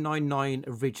Brooklyn Nine-Nine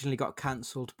originally got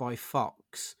cancelled by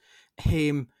Fox,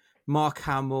 him, Mark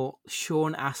Hamill,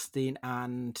 Sean Astin,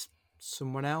 and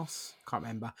someone else, can't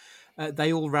remember,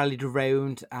 they all rallied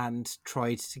around and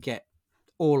tried to get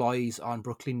all eyes on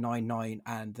Brooklyn Nine-Nine,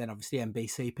 and then obviously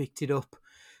NBC picked it up.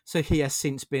 So he has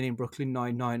since been in Brooklyn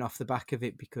Nine-Nine off the back of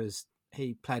it because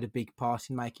he played a big part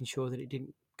in making sure that it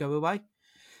didn't go away.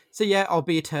 So yeah, I'll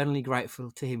be eternally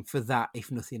grateful to him for that, if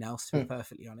nothing else, to be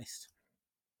perfectly honest.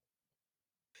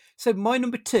 So my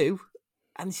number 2,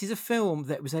 and this is a film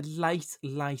that was a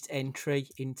late entry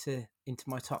into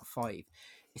my top 5.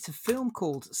 It's a film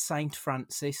called Saint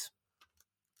Francis.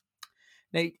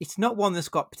 Now, it's not one that's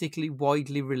got particularly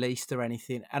widely released or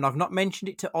anything, and I've not mentioned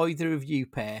it to either of you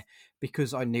pair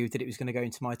because I knew that it was going to go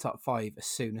into my top 5 as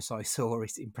soon as I saw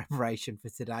it in preparation for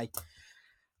today.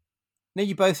 Now,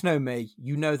 you both know me.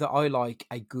 You know that I like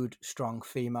a good, strong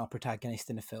female protagonist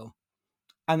in a film,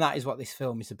 and that is what this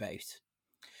film is about.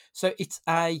 So it's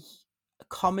a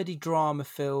comedy drama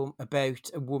film about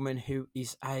a woman who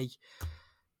is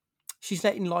she's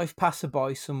letting life pass her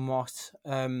by somewhat.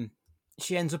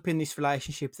 She ends up in this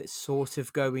relationship that's sort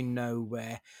of going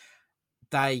nowhere.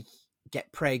 They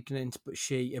get pregnant, but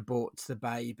she aborts the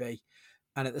baby.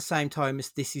 And at the same time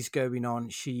as this is going on,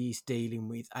 she's dealing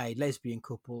with a lesbian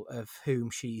couple of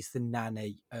whom she's the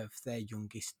nanny of their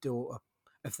youngest daughter,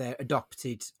 of their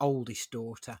adopted oldest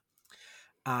daughter.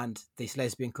 And this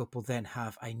lesbian couple then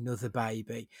have another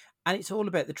baby. And it's all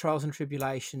about the trials and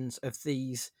tribulations of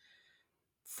these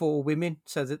 4 women.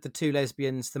 So that the 2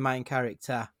 lesbians, the main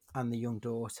character and the young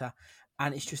daughter.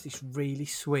 And it's just this really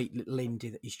sweet little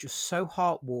indie that is just so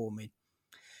heartwarming.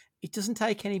 It doesn't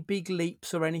take any big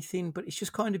leaps or anything, but it's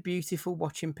just kind of beautiful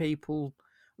watching people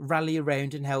rally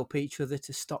around and help each other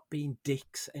to stop being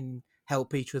dicks and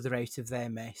help each other out of their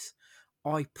mess.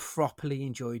 I properly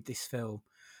enjoyed this film.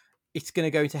 It's going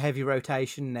to go into heavy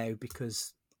rotation now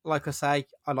because, like I say,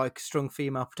 I like strong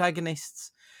female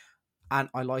protagonists and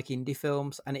I like indie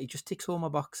films, and it just ticks all my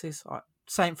boxes.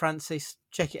 Saint Francis,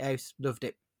 check it out. Loved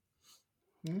it.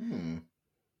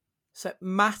 So,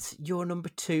 Matt, your number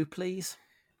 2, please.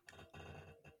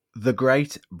 The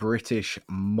Great British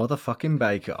Motherfucking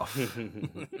Bake Off.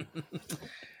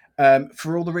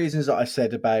 For all the reasons that I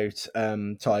said about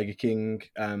Tiger King,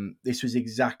 this was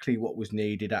exactly what was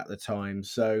needed at the time.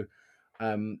 So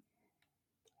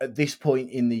at this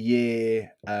point in the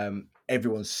year,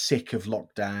 everyone's sick of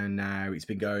lockdown now. It's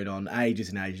been going on ages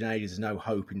and ages and ages. There's no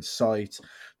hope in sight,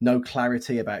 no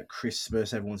clarity about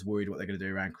Christmas. Everyone's worried what they're going to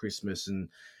do around Christmas and,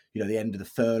 the end of the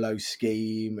furlough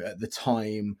scheme at the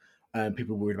time.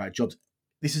 People were worried about jobs.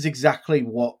 This is exactly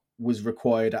what was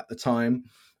required at the time.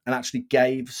 and actually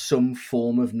gave some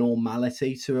form of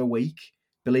normality to a week,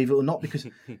 believe it or not, because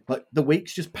like the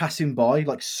week's just passing by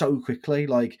like so quickly.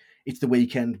 Like it's the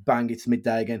weekend, bang, it's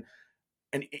midday again.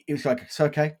 And it was like, it's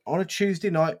okay, on a Tuesday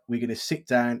night, we're going to sit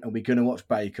down and we're going to watch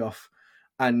Bake Off.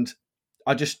 And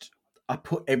I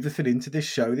put everything into this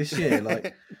show this year.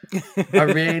 Like, I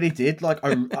really did. Like,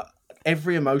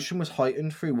 every emotion was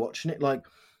heightened through watching it. Like,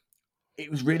 it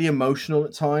was really emotional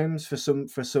at times for some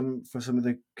of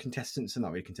the contestants, and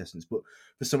not really contestants, but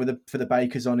for the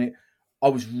bakers on it. I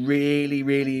was really,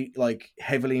 really like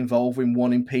heavily involved in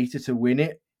wanting Peter to win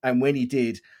it. And when he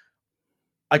did,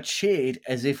 I cheered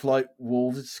as if like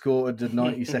Wolves had scored the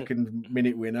 92nd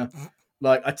minute winner.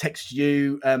 Like I texted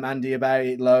you, Andy, about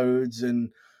it loads,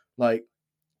 and like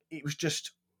it was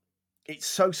just, it's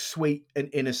so sweet and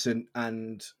innocent,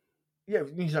 and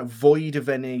void of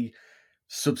any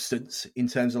substance in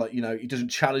terms of like, it doesn't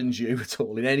challenge you at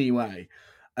all in any way.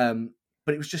 But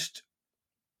it was just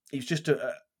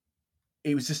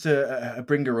a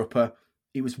bringer upper.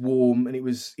 It was warm, and it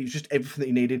was just everything that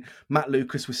he needed. Matt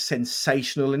Lucas was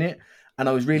sensational in it, and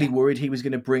I was really worried he was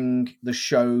going to bring the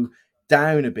show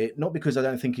down a bit. Not because I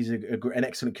don't think he's an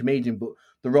excellent comedian, but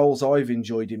the roles I've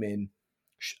enjoyed him in,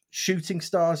 Shooting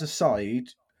Stars aside,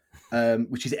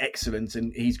 which is excellent,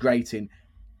 and he's great in.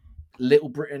 Little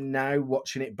Britain now,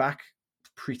 watching it back,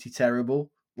 pretty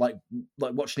terrible. Like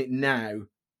watching it now,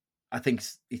 I think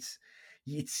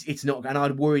it's not, and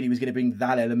I'd worried he was going to bring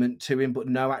that element to him, but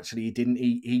no, actually he didn't.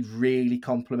 He really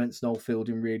complements Noel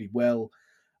Fielding really well,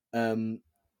 and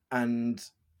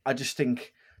I just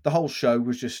think the whole show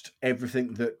was just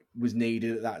everything that was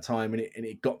needed at that time, and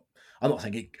it got. I'm not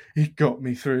saying it got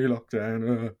me through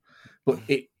lockdown, but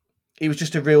it was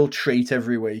just a real treat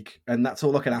every week, and that's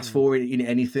all I can ask for in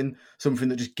anything. Something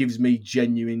that just gives me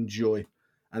genuine joy,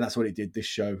 and that's what it did this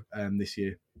show this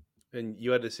year. And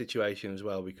you had a situation as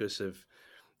well because of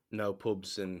no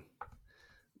pubs and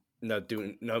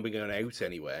nobody going out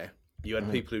anywhere. You had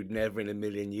people who'd never in a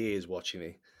million years watching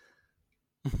it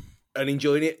and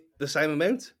enjoying it the same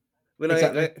amount. When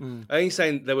I ain't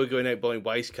saying they were going out buying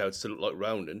waistcoats to look like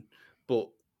Ronan, but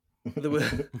there were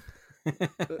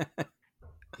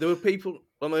people,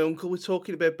 like my uncle was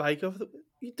talking about Bake Off. What are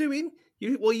you doing?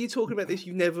 Why are you talking about this?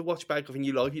 You've never watched Bake Off in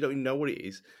your life. You don't even know what it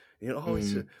is. And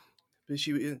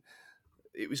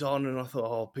it was on, and I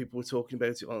thought, people were talking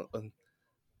about it on.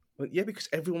 But yeah, because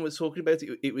everyone was talking about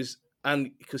it. It was,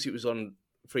 and because it was on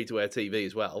free-to-air TV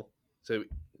as well. So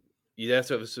you have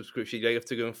to have a subscription. You have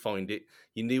to go and find it.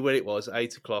 You knew where it was,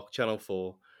 8 o'clock, Channel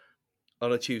 4,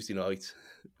 on a Tuesday night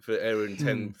for airing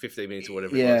 10, 15 minutes or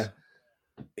whatever it was.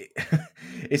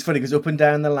 It's funny because up and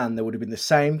down the land, there would have been the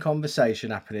same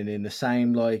conversation happening in the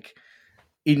same, like,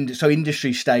 so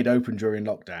industry stayed open during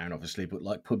lockdown, obviously, but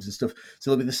like pubs and stuff.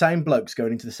 So there'll be the same blokes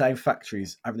going into the same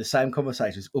factories, having the same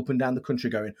conversations up and down the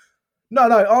country going, no,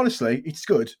 honestly, it's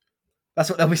good. That's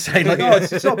what they'll be saying. Like,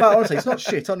 it's not bad, honestly. It's not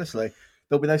shit, honestly.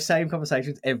 There'll be those same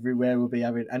conversations everywhere we'll be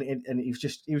having. And it was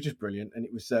just brilliant. And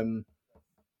it was, I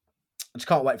just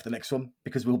can't wait for the next one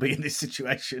because we'll be in this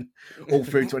situation all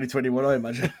through 2021, I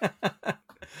imagine.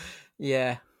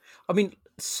 Yeah. I mean,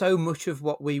 so much of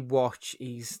what we watch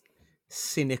is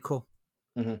cynical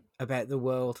about the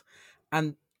world,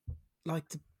 and like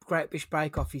the Great British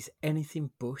Bake Off is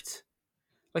anything but.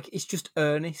 Like, it's just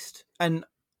earnest, and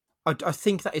I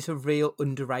think that is a real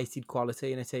underrated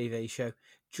quality in a TV show,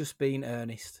 just being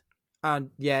earnest.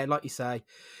 And yeah, like you say,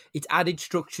 it added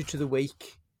structure to the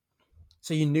week,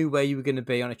 so you knew where you were going to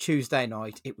be on a Tuesday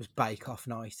night. It was Bake Off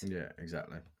night. Yeah,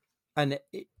 exactly. And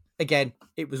again,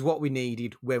 it was what we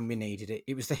needed when we needed it.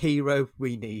 It was the hero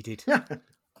we needed.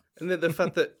 And then the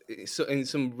fact that in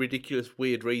some ridiculous,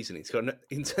 weird reason, it's got an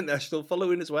international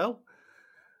following as well.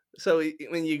 So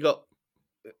when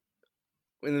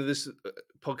there's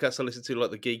podcasts I listen to, like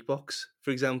the Geek Box,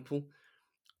 for example,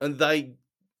 and they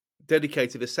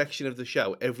dedicated a section of the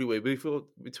show every week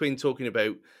between talking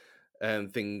about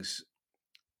things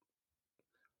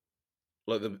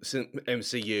like the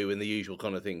MCU and the usual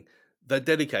kind of thing. They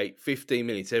dedicate 15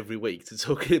 minutes every week to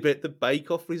talking about the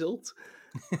Bake Off result.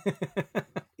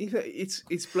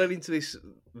 It's bled into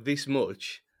this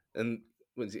much, and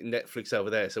was it Netflix over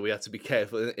there? So we had to be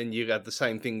careful. And you had the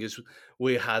same thing as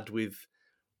we had with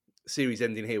series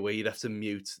ending here, where you'd have to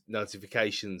mute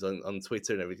notifications on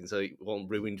Twitter and everything, so it wasn't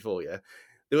ruined for you.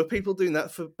 There were people doing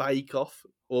that for Bake Off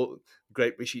or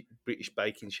Great British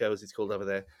Baking Show, as it's called over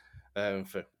there,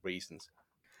 for reasons.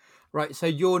 Right. So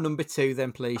your number 2,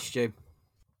 then, please, Stu.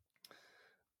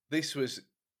 This was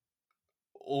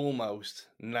almost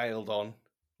nailed on,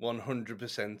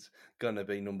 100% gonna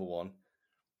be number 1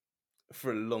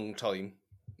 for a long time.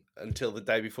 until the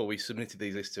day before we submitted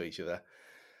these lists to each other,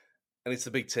 and it's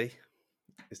the big T.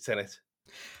 It's Tenet.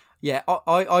 Yeah,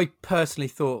 I personally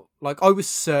thought, like, I was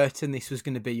certain this was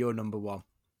going to be your number one.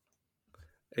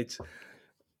 It's.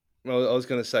 Well, I was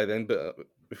going to say then, but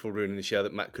before ruining the show,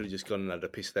 that Matt could have just gone and had a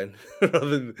piss then,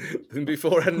 rather than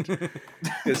beforehand.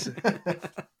 Because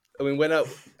I mean,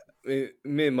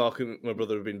 me and Mark and my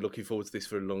brother have been looking forward to this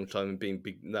for a long time and being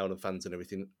big Nolan fans and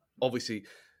everything. Obviously,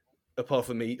 apart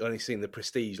from me only seeing The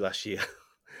Prestige last year,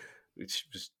 which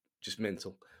was just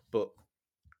mental, but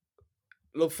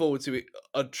look forward to it.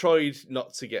 I tried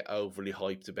not to get overly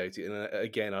hyped about it, and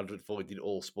again, I'd avoided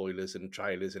all spoilers and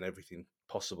trailers and everything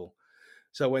possible.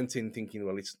 So I went in thinking,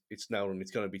 well, it's Nolan,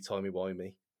 it's going to be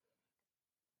timey-wimey,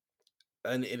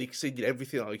 and it exceeded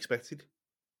everything I expected.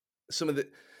 Some of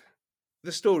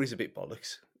the story's a bit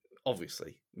bollocks,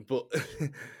 obviously, but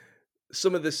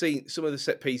some of the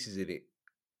set pieces in it,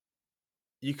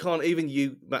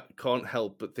 Matt, can't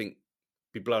help but be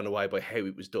blown away by how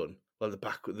it was done. Like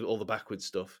all the backward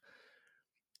stuff.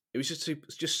 It was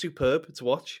just superb to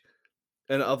watch,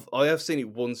 and I have seen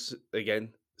it once again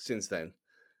since then,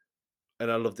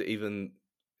 and I loved it even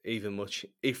much,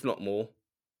 if not more,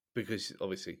 because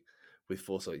obviously with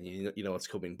foresight you know what's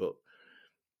coming, but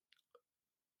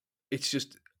it's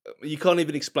just you can't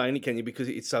even explain it, can you? Because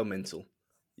it's so mental.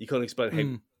 You can't explain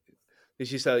how. It's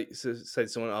just say to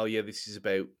someone, "Oh yeah, this is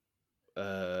about."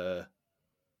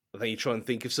 I think you try and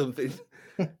think of something.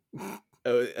 And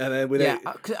then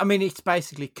I mean, it's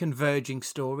basically converging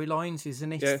storylines,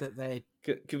 isn't it? Yeah. That they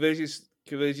converging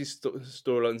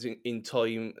storylines in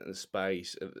time and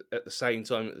space at the same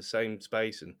time, at the same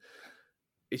space, and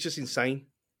it's just insane.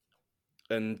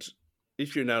 And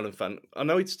if you're an Nolan fan, I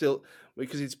know it's still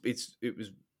because it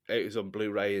was on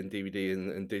Blu-ray and DVD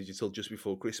and digital just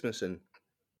before Christmas, and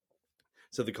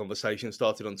so the conversation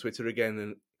started on Twitter again,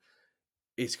 and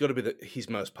it's got to be his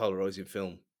most polarizing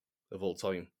film of all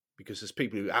time, because there's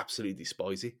people who absolutely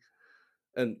despise it,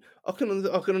 and I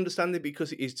can understand it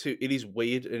because it is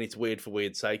weird, and it's weird for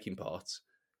weird sake in parts,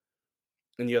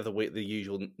 and you have the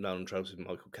usual Nolan tropes with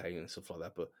Michael Caine and stuff like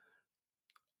that. But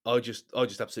I just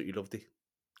absolutely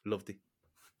loved it.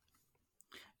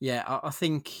 Yeah, I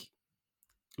think,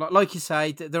 like you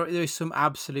say, there is some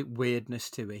absolute weirdness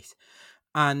to it,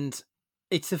 and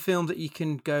it's a film that you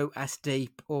can go as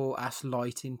deep or as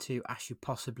light into as you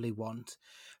possibly want.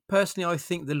 Personally, I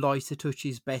think the lighter touch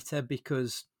is better,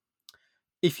 because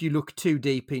if you look too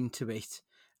deep into it,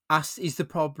 as is the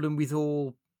problem with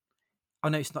all, I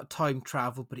know it's not time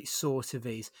travel, but it sort of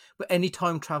is, but any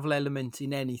time travel element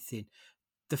in anything,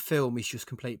 the film is just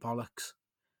complete bollocks,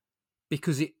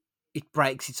 because it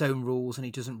breaks its own rules and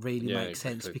it doesn't really make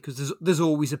sense, because there's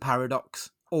always a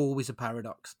paradox.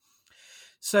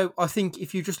 So I think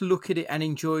if you just look at it and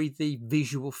enjoy the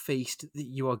visual feast that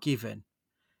you are given,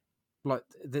 like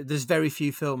there's very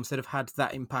few films that have had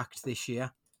that impact this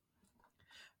year.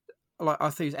 Like, I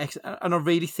think it's excellent, and I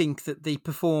really think that the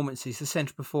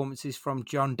central performances from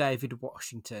John David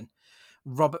Washington,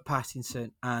 Robert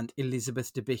Pattinson, and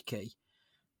Elizabeth Debicki,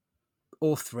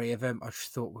 all three of them, I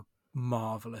just thought were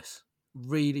marvelous.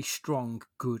 Really strong,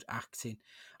 good acting.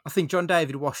 I think John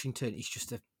David Washington is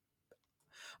just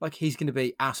he's going to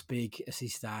be as big as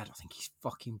his dad. I think he's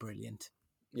fucking brilliant.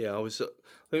 Yeah, I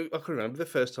can remember the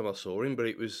first time I saw him, but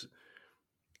it was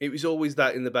always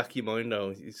that in the back of your mind.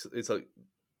 Now it's like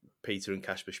Peter and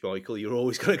Kasper Schmeichel. You're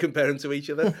always going to compare them to each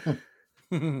other,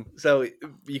 so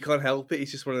you can't help it.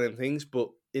 It's just one of them things. But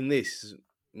in this,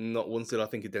 not once did I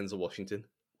think of Denzel Washington.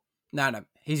 No,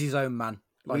 he's his own man.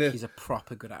 He's a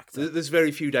proper good actor. There's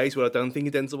very few days where I don't think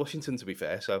of Denzel Washington, to be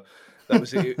fair. So that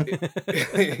was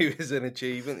it was an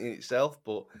achievement in itself,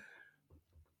 but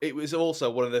it was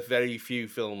also one of the very few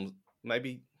films,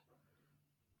 maybe,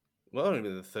 well,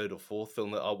 only the third or fourth film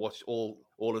that I watched all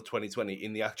of 2020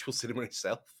 in the actual cinema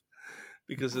itself,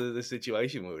 because of the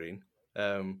situation we were in.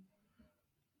 And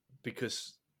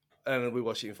we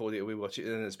watched it in 4D, we watched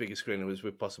it in as big a screen as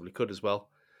we possibly could as well.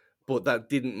 But that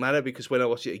didn't matter, because when I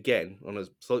watched it again on a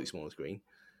slightly smaller screen,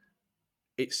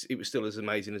 it was still as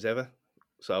amazing as ever.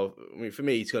 So, I mean, for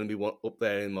me, it's going to be up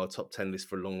there in my top 10 list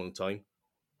for a long, long time.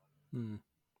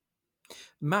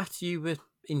 Matt, you were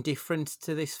indifferent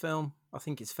to this film, I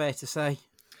think it's fair to say.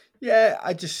 Yeah,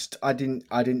 I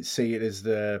didn't see it as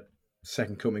the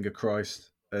second coming of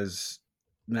Christ, as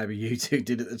maybe you two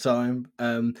did at the time.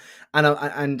 And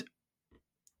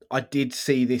I did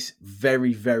see this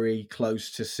very, very close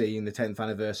to seeing the 10th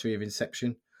anniversary of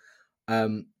Inception,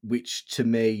 which to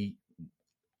me,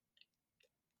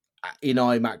 in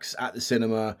IMAX at the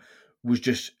cinema, was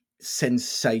just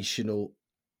sensational.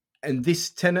 And this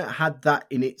Tenet had that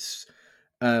in its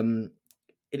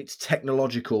its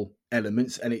technological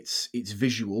elements and its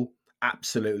visual,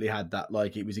 absolutely had that.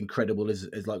 Like, it was incredible as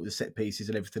like the set pieces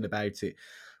and everything about it.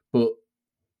 But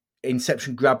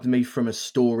Inception grabbed me from a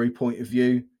story point of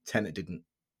view. Tenet didn't.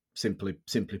 Simply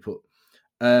put.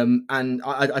 And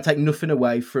I take nothing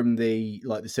away from the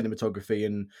cinematography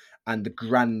and the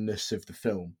grandness of the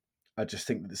film. I just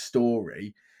think that the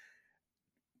story,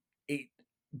 it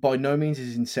by no means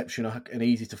is Inception an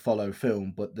easy to follow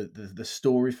film, but the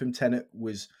story from Tenet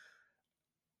was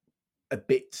a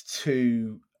bit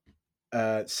too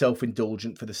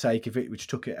self-indulgent for the sake of it, which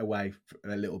took it away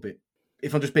a little bit.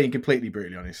 If I'm just being completely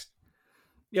brutally honest.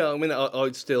 Yeah, I mean,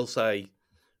 I'd still say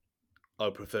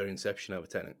I prefer Inception over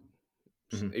Tenet,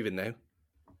 even now.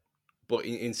 But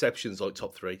Inception's like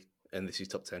top 3, and this is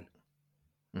top 10.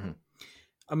 Mm-hmm.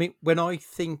 I mean, when I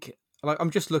think, like,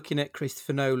 I'm just looking at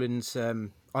Christopher Nolan's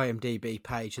IMDb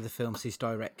page of the films he's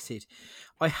directed.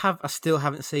 I still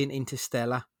haven't seen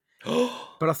Interstellar,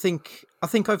 but I think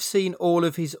I've seen all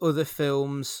of his other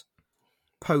films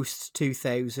post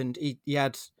 2000. He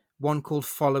had one called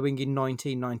Following in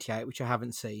 1998, which I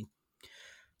haven't seen.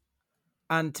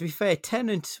 And to be fair,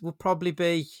 Tenet will probably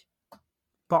be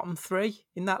bottom 3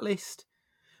 in that list.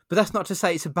 But that's not to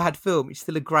say it's a bad film. It's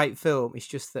still a great film. It's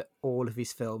just that all of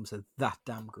his films are that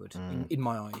damn good in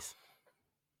my eyes.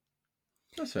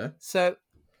 That's fair. So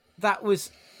that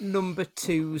was number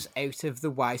 2's out of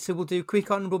the way. So we'll do quick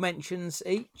honourable mentions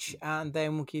each, and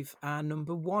then we'll give our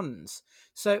number 1s.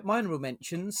 So my honourable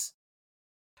mentions...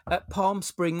 Palm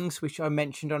Springs, which I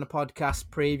mentioned on a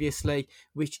podcast previously,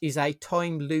 which is a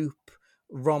time loop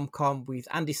rom-com with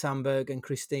Andy Samberg and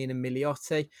Christina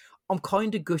Milioti. I'm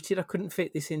kind of gutted I couldn't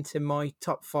fit this into my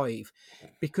top 5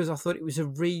 because I thought it was a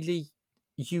really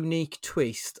unique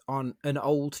twist on an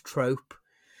old trope.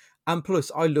 And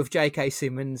plus, I love J.K.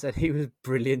 Simmons and he was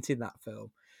brilliant in that film.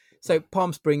 So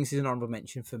Palm Springs is an honourable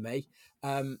mention for me.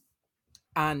 And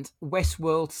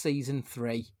Westworld Season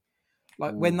 3.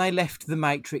 Like, when they left The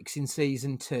Matrix in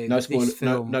Season 2... No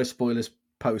spoilers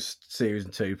post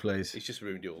Season 2, please. It's just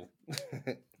ruined it all.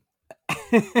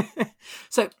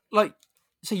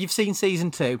 So you've seen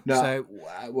Season 2? No,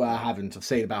 well, I haven't. I've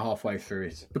seen about halfway through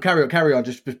it. But carry on.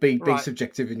 Just be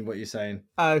subjective in what you're saying.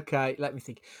 Okay, let me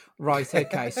think. Right,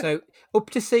 okay. So up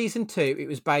to Season 2, it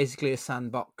was basically a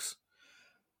sandbox.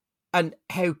 And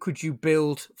how could you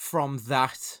build from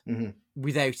that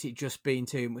without it just being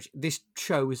too much? This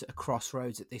show is a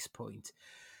crossroads at this point.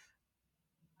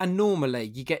 And normally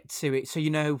you get to it. So, do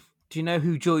you know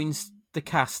who joins the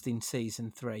cast in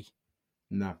Season 3?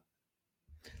 No.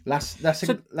 I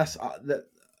started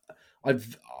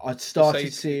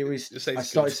series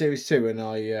 2 and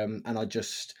I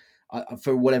just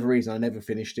for whatever reason I never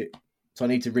finished it. So I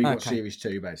need to rewatch Series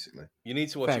 2 basically. You need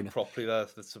to watch it properly though.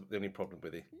 That's the only problem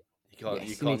with it. You can't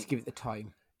need to give it the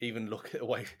time. Even look at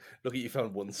your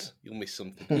phone once, you'll miss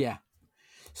something. Yeah.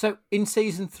 So in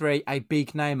Season 3, a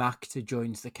big name actor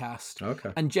joins the cast.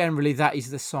 Okay. And generally that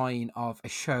is the sign of a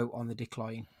show on the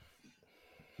decline.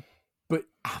 But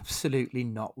absolutely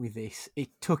not with this. It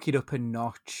took it up a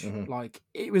notch. Like,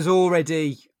 it was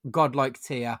already godlike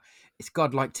tier. It's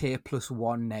godlike tier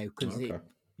 +1 now because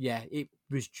it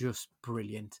was just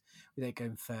brilliant without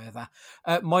going further.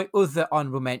 My other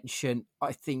honourable mention,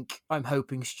 I'm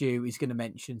hoping Stu is going to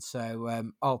mention,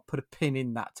 so I'll put a pin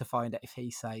in that to find out if he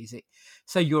says it.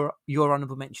 So your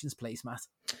honourable mentions, please, Matt.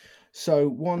 So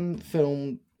one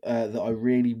film that I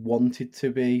really wanted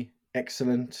to be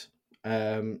excellent,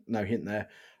 no hint there,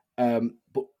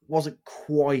 but wasn't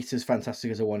quite as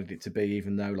fantastic as I wanted it to be,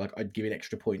 even though like I'd give it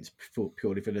extra points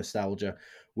purely for nostalgia,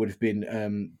 would have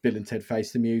been Bill and Ted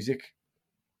Face the Music.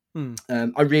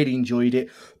 I really enjoyed it.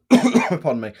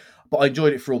 Pardon me. But I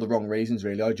enjoyed it for all the wrong reasons,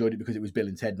 really. I enjoyed it because it was Bill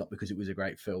and Ted, not because it was a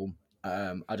great film.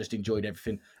 I just enjoyed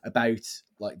everything about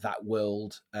like that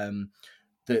world.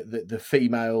 The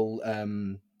female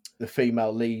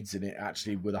leads in it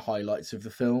actually were the highlights of the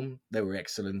film. They were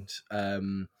excellent.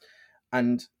 And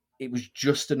it was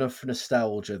just enough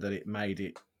nostalgia that it made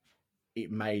it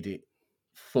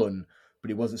fun,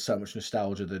 but it wasn't so much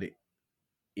nostalgia that it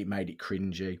made it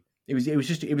cringy. It was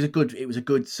a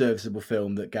good serviceable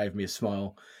film that gave me a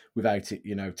smile without it,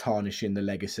 tarnishing the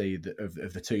legacy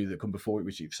of the two that come before it,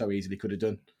 which it so easily could have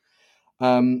done.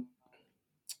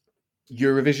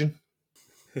 Eurovision,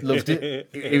 loved it.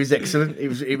 It was excellent.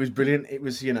 It was brilliant. It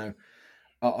was,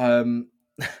 I'm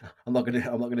not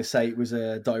gonna say it was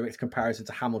a direct comparison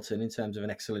to Hamilton in terms of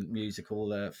an excellent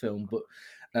musical film, but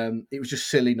it was just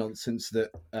silly nonsense that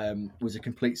was a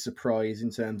complete surprise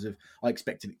in terms of I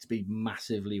expected it to be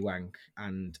massively wank,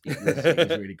 and it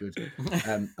was really good,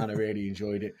 and I really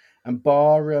enjoyed it. And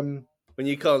bar when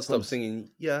you can't stop singing,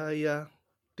 yeah,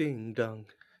 Ding dong.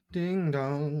 Ding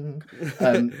dong.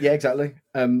 Yeah, exactly.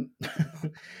 And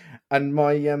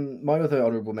my other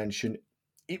honourable mention,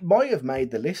 it might have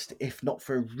made the list if not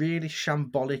for a really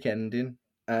shambolic ending.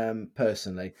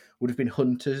 Personally, would have been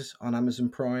Hunters on Amazon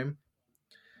Prime.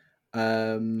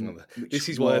 This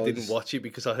is why I didn't watch it,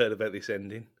 because I heard about this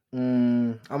ending.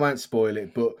 I won't spoil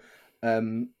it, but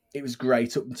it was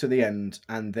great up until the end,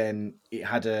 and then it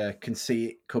had a can see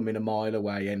it coming a mile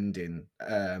away ending.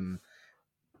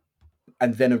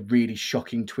 And then a really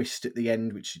shocking twist at the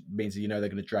end, which means that, they're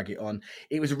going to drag it on.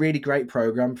 It was a really great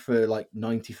program for like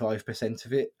 95%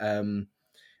 of it,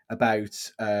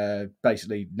 about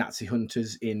basically Nazi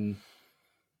hunters in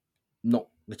not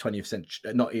the 20th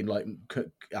century, not in like,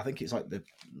 I think it's like the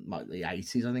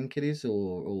 80s, I think it is,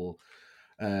 or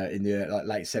in the like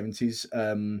late 70s.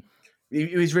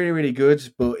 It was really, really good,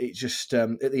 but it just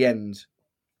at the end,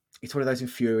 it's one of those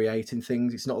infuriating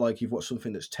things. It's not like you've watched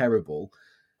something that's terrible,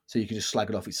 so you can just slag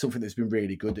it off. It's something that's been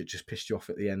really good that just pissed you off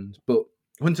at the end. But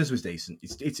Hunters was decent.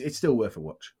 It's still worth a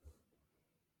watch.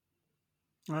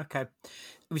 Okay.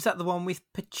 Was that the one with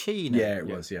Pacino? Yeah, it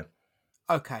was, yeah.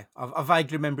 Okay. I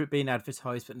vaguely remember it being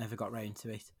advertised, but never got round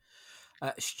to it.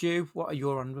 Stu, what are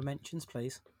your honourable mentions,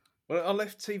 please? Well, I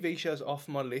left TV shows off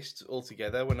my list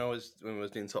altogether when I was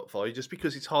doing top 5, just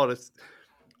because it's harder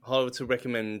to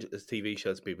recommend as TV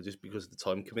shows to people, just because of the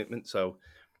time commitment. So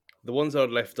the ones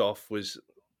I'd left off was,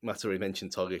 Matt already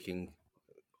mentioned Tiger King,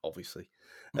 obviously.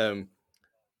 And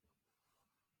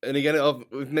again,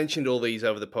 we've mentioned all these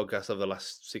over the podcast over the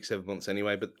last 6-7 months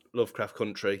anyway, but Lovecraft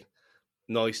Country,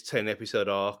 nice 10-episode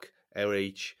arc, hour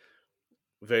each,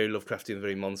 very Lovecraftian,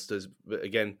 very monsters. But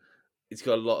again, it's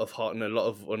got a lot of heart and a lot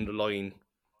of underlying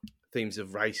themes of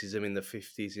racism in the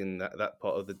 50s in that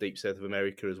part of the deep south of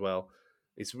America as well.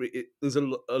 There's a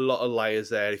lot of layers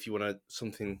there if you want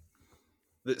something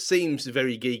that seems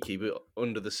very geeky, but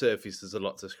under the surface there's a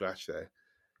lot to scratch there.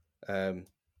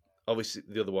 Obviously,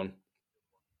 the other one,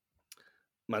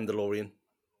 Mandalorian.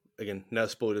 Again, no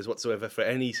spoilers whatsoever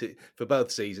for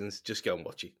both seasons. Just go and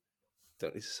watch it.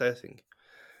 Don't need to say a thing.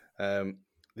 The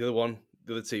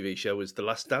other TV show was The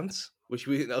Last Dance, which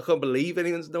I can't believe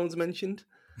no one's mentioned.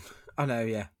 I know,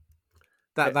 yeah.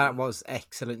 That was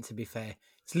excellent, to be fair.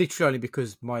 It's literally only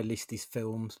because my list is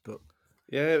films, but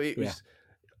yeah, it was.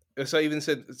 So I even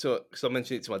said, because I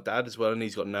mentioned it to my dad as well, and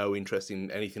he's got no interest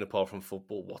in anything apart from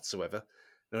football whatsoever.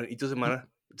 No, it doesn't matter.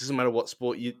 It doesn't matter what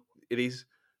sport it is.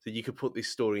 So you could put this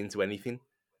story into anything.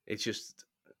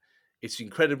 It's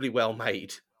incredibly well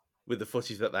made with the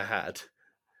footage that they had,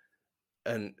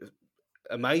 and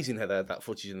amazing how they had that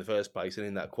footage in the first place and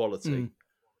in that quality.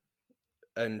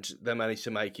 And they managed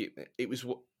to make it.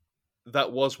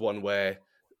 That was one where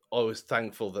I was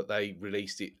thankful that they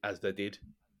released it as they did,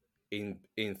 in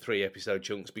 3-episode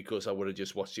chunks, because I would have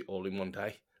just watched it all in one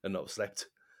day and not slept.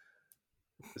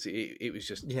 It was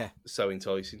just so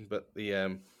enticing. But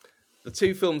the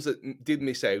two films that did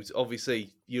miss out,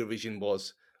 obviously Eurovision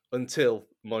was, until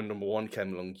my number one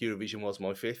came along, Eurovision was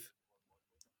my 5th.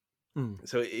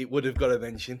 So it would have got a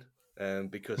mention,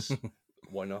 because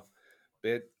why not?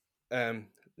 But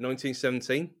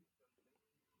 1917,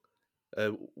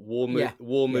 war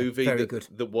movie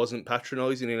that wasn't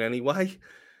patronising in any way,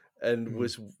 and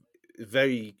was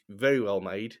very, very well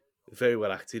made, very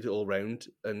well acted all round,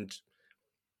 and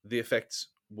the effects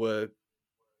were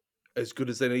as good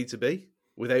as they need to be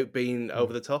without being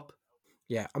over the top.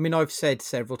 Yeah, I mean, I've said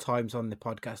several times on the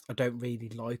podcast, I don't really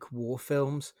like war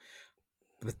films,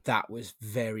 but that was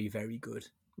very, very good.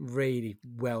 Really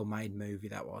well-made movie,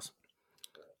 that was.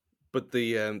 But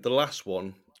the last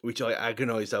one, which I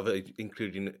agonised over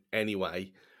including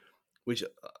anyway, which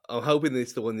I'm hoping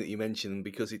it's the one that you mentioned,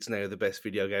 because it's now the best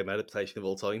video game adaptation of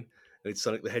all time, and it's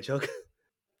Sonic the Hedgehog.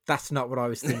 That's not what I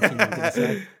was thinking you were going to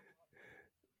say.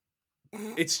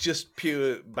 It's just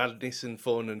pure madness and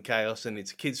fun and chaos, and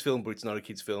it's a kid's film, but it's not a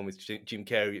kid's film. It's Jim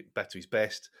Carrey back to his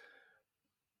best.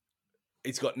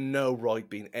 It's got no right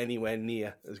being anywhere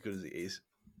near as good as it is,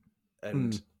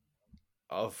 and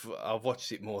I've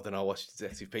watched it more than I watched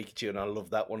Detective Pikachu, and I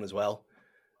love that one as well.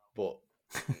 But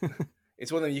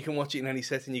it's one of them, you can watch it in any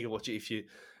setting. You can watch it if you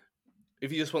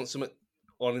just want something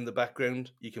on in the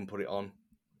background, you can put it on.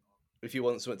 If you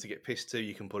want something to get pissed to,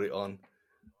 you can put it on.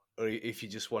 Or if you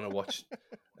just want to watch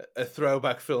a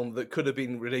throwback film that could have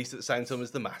been released at the same time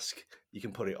as The Mask, you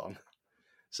can put it on.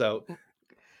 So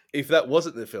if that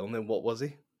wasn't the film, then what was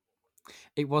it?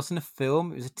 It wasn't a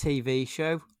film, it was a TV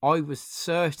show. I was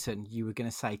certain you were going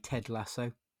to say Ted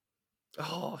Lasso.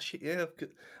 Oh, shit, yeah.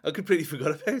 I completely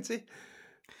forgot about it.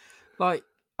 Like,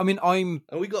 I mean,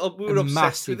 we were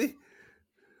obsessed with it.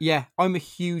 Yeah, I'm a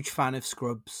huge fan of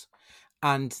Scrubs.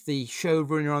 And the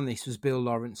showrunner on this was Bill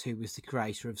Lawrence, who was the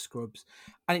creator of Scrubs.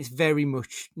 And it's very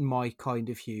much my kind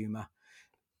of humour.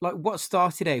 Like, what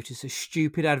started out as a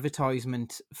stupid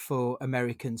advertisement for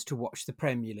Americans to watch the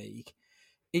Premier League,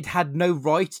 it had no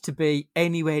right to be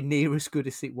anywhere near as good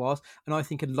as it was. And I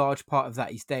think a large part of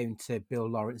that is down to Bill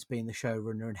Lawrence being the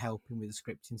showrunner and helping with the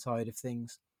scripting side of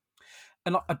things.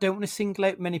 And I don't want to single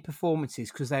out many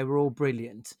performances because they were all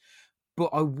brilliant. But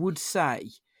I would say,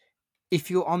 if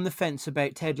you're on the fence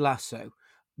about Ted Lasso,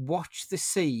 watch the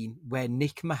scene where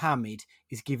Nick Mohammed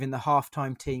is giving the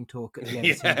halftime team talk at the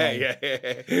Everton game.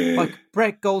 Yeah. Like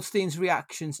Brett Goldstein's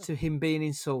reactions to him being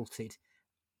insulted.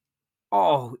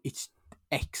 Oh, it's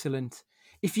excellent.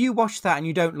 If you watch that and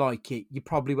you don't like it, you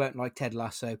probably won't like Ted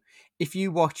Lasso. If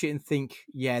you watch it and think,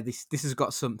 yeah, this has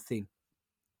got something,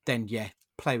 then yeah,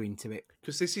 play into it.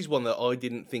 Because this is one that I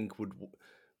didn't think would.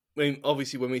 I mean,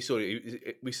 obviously, when we saw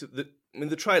it,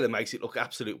 the trailer makes it look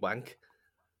absolute wank.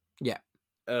 Yeah.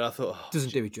 And I thought,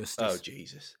 doesn't do it justice. Oh,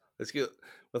 Jesus. Let's get.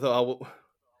 I thought,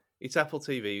 it's Apple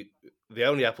TV, the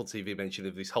only Apple TV mention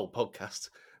of this whole podcast,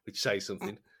 which says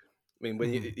something. I mean,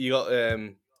 when you got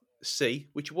C,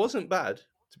 which wasn't bad,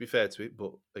 to be fair to it,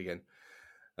 but again,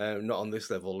 not on this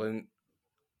level. And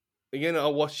again, I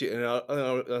watched it and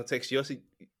I text you, I said,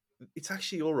 it's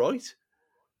actually all right.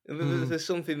 And there's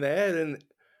something there. And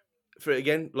for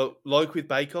again, like with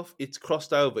Bake Off, it's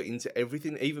crossed over into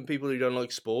everything. Even people who don't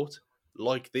like sport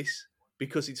like this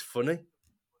because it's funny.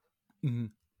 Mm-hmm.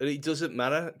 And it doesn't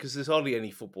matter because there's hardly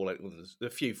any football. There's a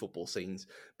few football scenes,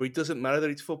 but it doesn't matter that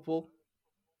it's football.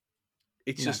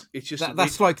 It's just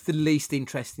that's like the least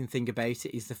interesting thing about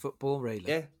it is the football, really.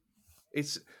 Yeah,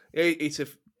 it's a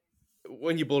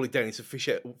when you boil it down, it's a fish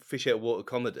out water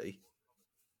comedy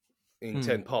in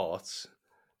 10 parts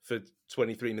for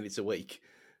 23 minutes a week.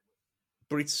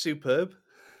 But it's superb.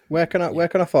 Where can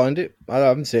I find it? I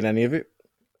haven't seen any of it.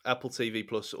 Apple TV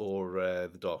Plus or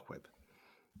the dark web.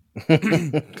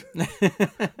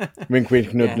 Wink,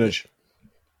 wink, nudge, nudge.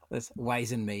 There's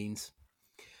ways and means.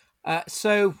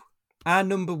 So our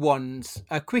number ones.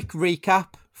 A quick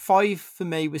recap. 5 for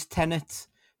me was Tenet.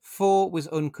 4 was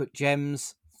Uncut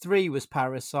Gems. 3 was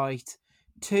Parasite.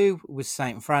 2 was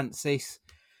St. Francis.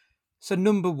 So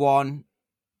number 1,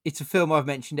 it's a film I've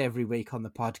mentioned every week on the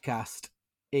podcast.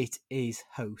 It is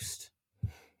Host.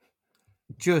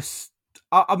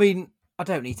 I mean, I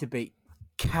don't need to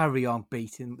carry on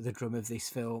beating the drum of this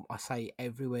film. I say it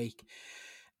every week.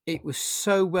 It was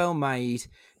so well made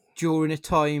during a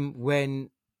time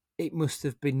when it must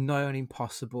have been nigh on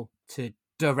impossible to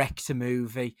direct a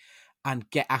movie and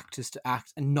get actors to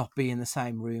act and not be in the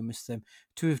same room as them.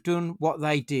 To have done what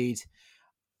they did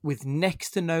with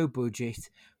next to no budget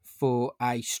for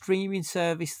a streaming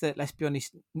service that, let's be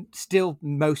honest, still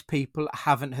most people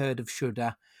haven't heard of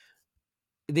Shudder.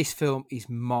 This film is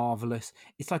marvellous.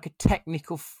 It's like a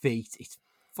technical feat. It's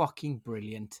fucking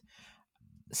brilliant.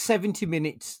 70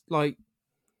 minutes, like,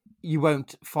 you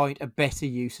won't find a better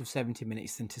use of 70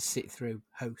 minutes than to sit through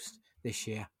Host this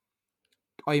year.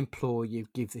 I implore you,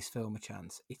 give this film a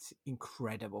chance. It's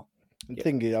incredible. The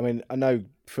thing is, I mean, I know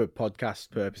for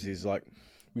podcast purposes, like,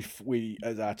 we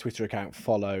as our Twitter account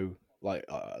follow like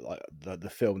the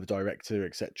film, the director,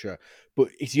 etc. But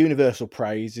it's universal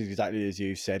praise, exactly as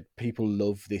you said. People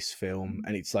love this film,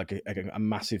 and it's like a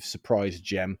massive surprise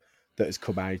gem that has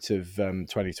come out of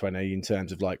 2020 in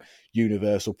terms of like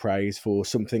universal praise for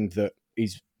something that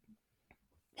is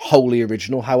wholly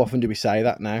original. How often do we say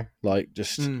that now? Like,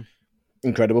 just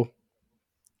incredible.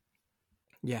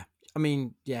 Yeah. I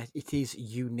mean, yeah, it is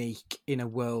unique in a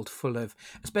world full of,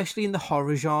 especially in the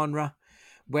horror genre,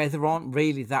 where there aren't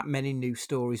really that many new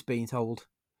stories being told.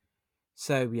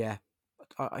 So, yeah,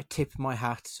 I tip my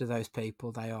hat to those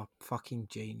people. They are fucking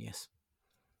genius.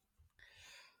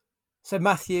 So,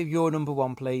 Matthew, your number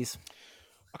 1, please.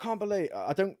 I can't believe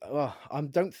I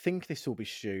don't think this will be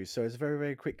Stu. So it's a very,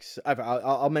 very quick.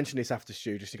 I'll mention this after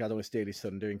Stu, just in case I don't want to steal his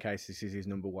thunder in case this is his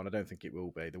number 1. I don't think it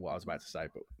will be what I was about to say,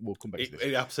 but we'll come back to this.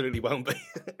 It absolutely won't be.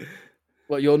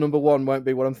 Well, your number 1 won't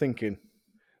be what I'm thinking.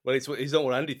 Well, it's not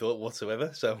what Andy thought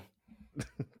whatsoever. So,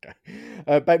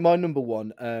 okay. My number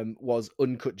 1 was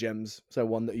Uncut Gems. So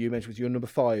one that you mentioned was your number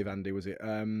 5, Andy. Was it?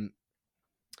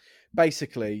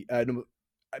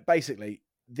 Basically,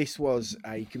 this was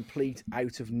a complete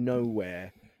out of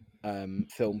nowhere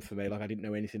film for me. Like, I didn't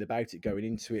know anything about it going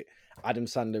into it. Adam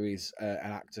Sandler is an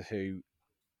actor who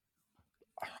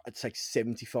I'd say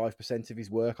 75% of his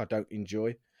work I don't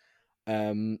enjoy.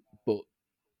 But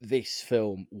this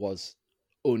film was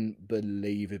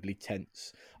unbelievably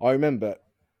tense. I remember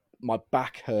my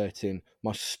back hurting,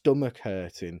 my stomach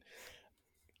hurting,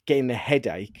 getting a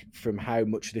headache from how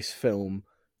much this film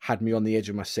had me on the edge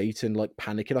of my seat and like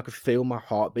panicking. I could feel my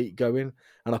heartbeat going,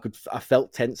 and I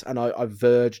felt tense, and I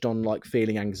verged on like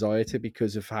feeling anxiety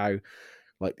because of how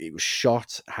like it was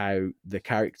shot, how the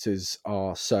characters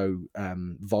are so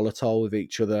volatile with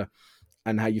each other,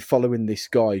 and how you're following this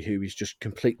guy who is just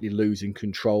completely losing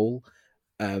control,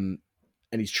 and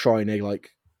he's trying to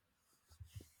like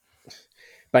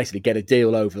basically get a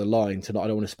deal over the line. I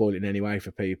don't want to spoil it in any way for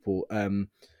people.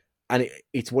 And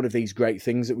it's one of these great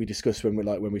things that we discussed when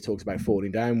we talked about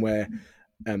Falling Down, where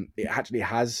it actually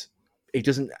has. It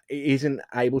isn't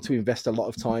able to invest a lot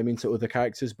of time into other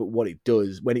characters, but when it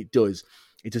does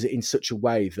it in such a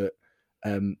way that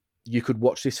you could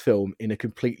watch this film in a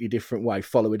completely different way,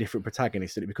 follow a different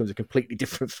protagonist, and it becomes a completely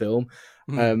different film.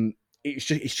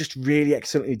 It's just really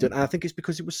excellently done, and I think it's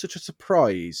because it was such a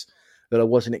surprise that I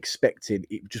wasn't expecting.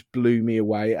 It just blew me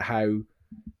away at how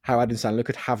Adam Sandler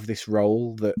could have this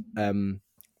role that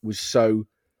was so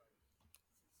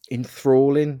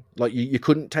enthralling. Like you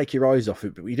couldn't take your eyes off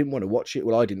it, but you didn't want to watch it.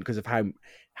 Well, I didn't, because of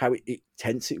how it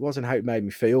tense it was and how it made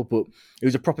me feel. But it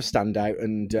was a proper standout,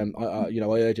 and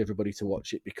I urge everybody to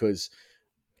watch it because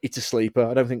it's a sleeper.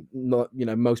 I don't think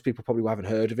most people probably haven't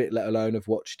heard of it, let alone have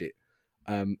watched it.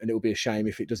 And it will be a shame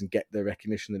if it doesn't get the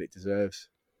recognition that it deserves.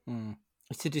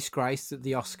 It's a disgrace that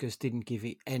the Oscars didn't give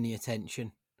it any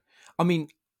attention. I mean,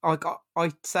 I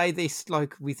say this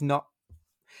like with not.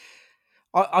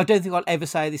 I don't think I'll ever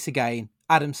say this again.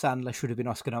 Adam Sandler should have been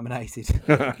Oscar nominated.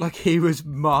 Like, he was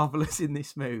marvelous in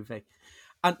this movie.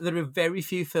 And there are very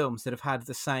few films that have had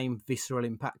the same visceral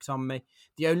impact on me.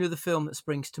 The only other film that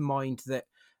springs to mind that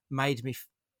made me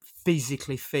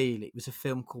physically feel it was a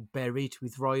film called Buried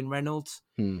with Ryan Reynolds,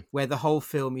 where the whole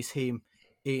film is him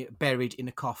buried in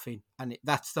a coffin, and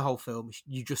that's the whole film.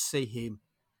 You just see him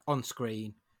on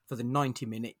screen for the 90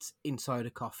 minutes inside a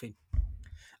coffin.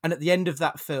 And at the end of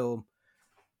that film,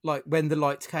 like when the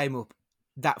lights came up,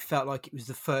 that felt like it was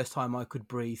the first time I could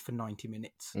breathe for 90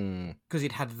 minutes because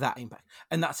it had that impact.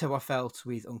 And that's how I felt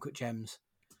with Uncut Gems.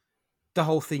 The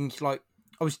whole thing, like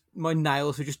my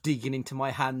nails were just digging into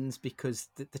my hands because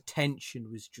the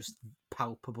tension was just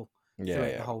palpable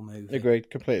throughout the whole movie. Agreed,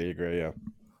 completely agree. Yeah,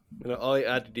 I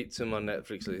added it to my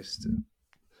Netflix list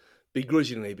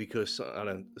begrudgingly because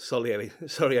sorry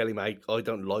Ellie, mate, I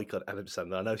don't like Adam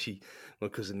Sandler. I know my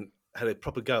cousin had a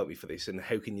proper go at me for this, and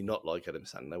how can you not like Adam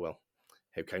Sandler? Well,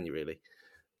 how can you really?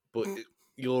 But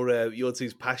your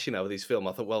two's passion over this film,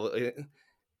 I thought, well,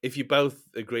 if you're both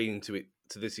agreeing to it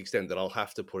to this extent, then I'll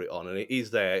have to put it on, and it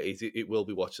is there. It will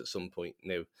be watched at some point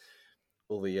now.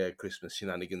 All the Christmas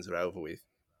shenanigans are over with,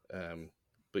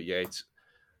 but yeah,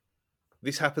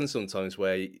 this happens sometimes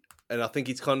where, and I think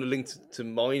it's kind of linked to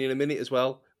mine in a minute as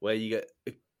well, where you get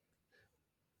a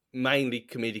mainly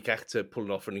comedic actor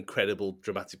pulling off an incredible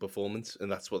dramatic performance,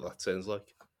 and that's what that sounds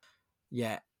like.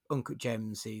 Yeah, Uncut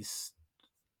Gems is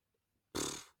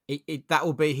that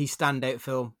will be his standout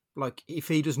film. Like, if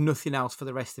he does nothing else for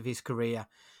the rest of his career,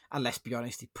 and let's be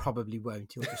honest, he probably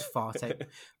won't. He'll just fart out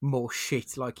more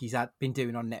shit like he's been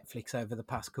doing on Netflix over the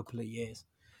past couple of years.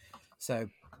 So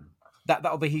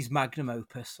that'll be his magnum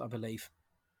opus, I believe.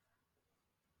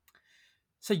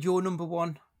 So your number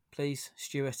one, please,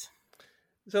 Stuart.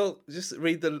 So just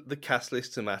read the cast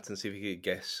list to Matt and see if you can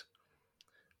guess.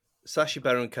 Sacha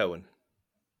Baron Cohen.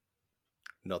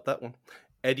 Not that one.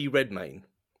 Eddie Redmayne.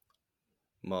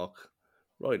 Mark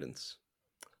Rylance.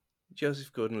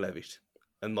 Joseph Gordon-Levitt.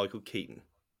 And Michael Keaton.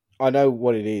 I know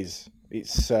what it is.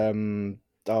 It's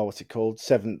what's it called?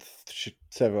 What's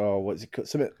it called?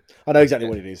 Something. I know exactly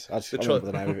what it is. I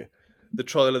remember the name of it. The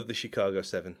Trial of the Chicago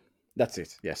 7. That's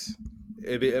it. Yes.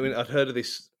 I mean, I'd heard of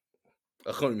this.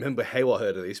 I can't remember how I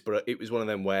heard of this, but it was one of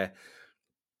them where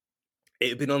it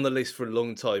had been on the list for a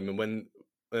long time. And when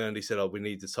Andy said, "Oh, we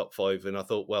need the top 5," and I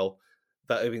thought, well,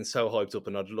 that had been so hyped up,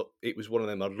 and it was one of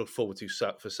them I'd looked forward to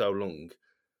for so long.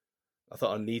 I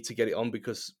thought I need to get it on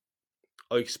because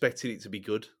I expected it to be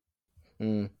good.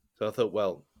 So I thought,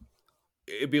 well,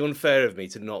 it'd be unfair of me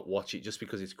to not watch it just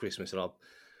because it's Christmas, and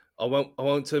I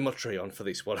won't turn my tree on for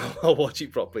this one. I'll watch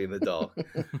it properly in the dark.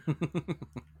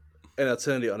 And I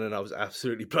turned it on, and I was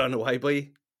absolutely blown away by it.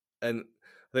 And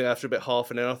I think after about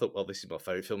half an hour, I thought, well, this is my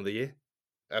favourite film of the year.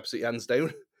 Absolutely hands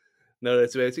down. No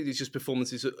doubt about it. It's just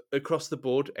performances across the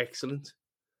board, excellent.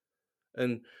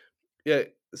 And yeah,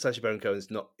 Sacha Baron Cohen's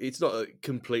it's not a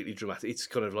completely dramatic. It's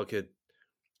kind of like a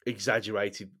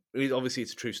exaggerated. I mean, obviously,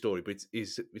 it's a true story, but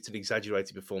it's an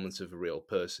exaggerated performance of a real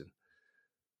person.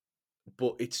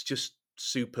 But it's just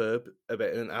superb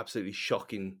about an absolutely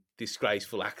shocking,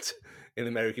 disgraceful act in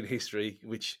American history,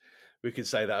 which we could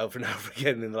say that over and over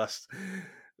again in the last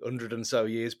 100 and so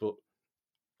years. But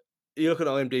you look at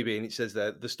IMDb and it says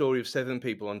there the story of 7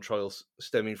 people on trial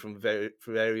stemming from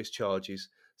various charges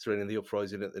surrounding the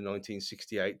uprising at the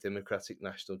 1968 Democratic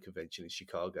National Convention in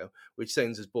Chicago, which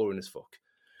sounds as boring as fuck.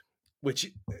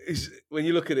 Which is, when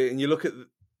you look at it and you look at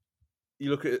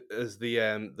it as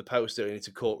the poster, and it's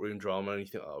a courtroom drama, and you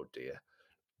think, oh dear,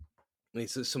 and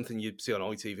it's something you'd see on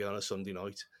ITV on a Sunday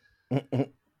night,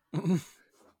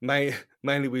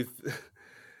 mainly with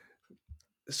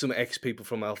some ex people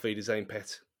from Auf Wiedersehen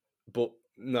Pet. But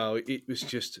no, it was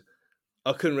just,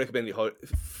 I couldn't recommend it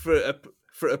for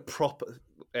a proper,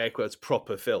 air quotes,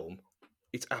 proper film.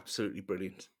 It's absolutely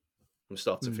brilliant from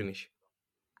start to finish.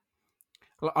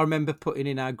 I remember putting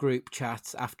in our group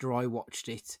chat after I watched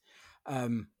it,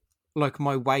 like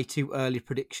my way too early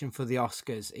prediction for the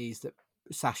Oscars is that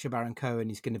Sacha Baron Cohen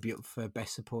is going to be up for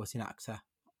Best Supporting Actor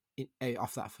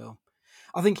off that film.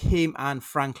 I think him and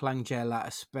Frank Langella,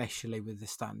 especially, with the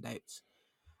standouts.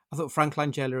 I thought Frank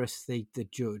Langella as the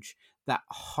judge, that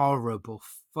horrible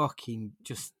fucking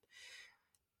just...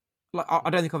 Like, I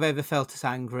don't think I've ever felt as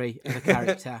angry as a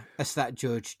character as that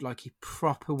judge. Like, he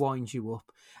proper winds you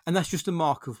up. And that's just a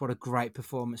mark of what a great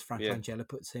performance Frank Langella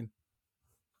puts in.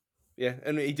 Yeah,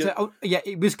 and he did... So,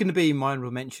 it was going to be in my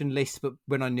honorable mention list, but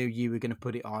when I knew you were going to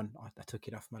put it on, I took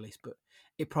it off my list. But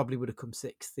it probably would have come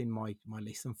 6th in my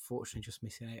list. Unfortunately, just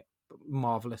missing it. But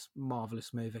marvellous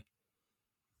movie.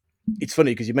 It's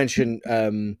funny because you mentioned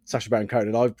Sacha Baron Cohen,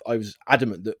 and I was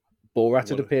adamant that Borat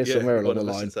had appeared somewhere along the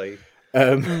line.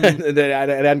 And then I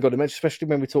hadn't got to mention, especially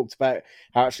when we talked about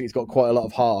how actually it's got quite a lot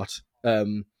of heart.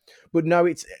 But no,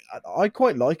 I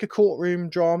quite like a courtroom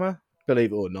drama,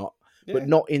 believe it or not, but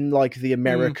not in like the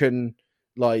American,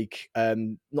 like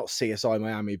not CSI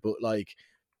Miami, but like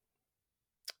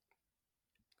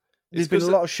there's been a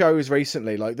lot of shows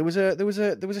recently. Like there was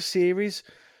a series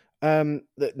that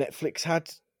Netflix had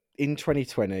in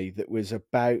 2020 that was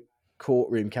about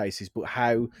courtroom cases, but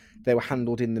how they were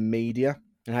handled in the media.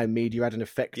 And how media had an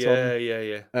effect on.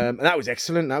 And that was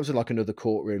excellent. That was like another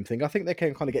courtroom thing. I think they're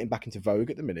kind of getting back into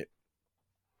vogue at the minute.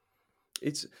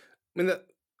 That's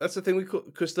the thing,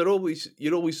 because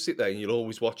you'll always sit there and you'll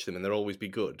always watch them and they'll always be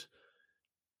good,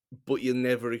 but you'll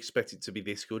never expect it to be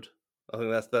this good. I think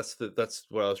that's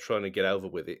what I was trying to get over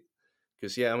with it.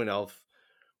 Because the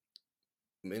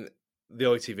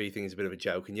ITV thing is a bit of a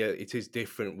joke, and it is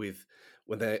different with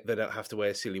when they don't have to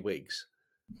wear silly wigs.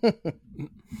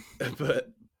 But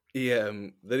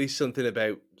there is something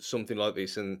about something like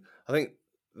this, and I think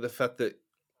the fact that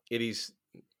it is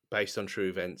based on true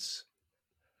events,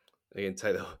 again,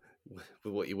 take that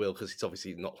with what you will, because it's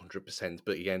obviously not 100%,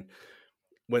 but again,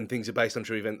 when things are based on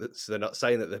true events, they're not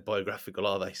saying that they're biographical,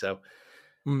 are they? So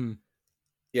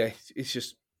it's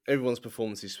just everyone's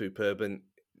performance is superb, and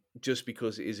just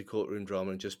because it is a courtroom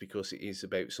drama and just because it is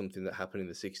about something that happened in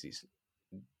the 60s,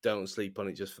 don't sleep on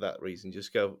it just for that reason.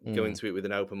 Just go into it with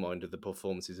an open mind. The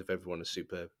performances of everyone are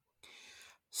superb.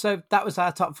 So that was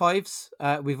our top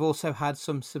 5s. We've also had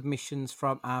some submissions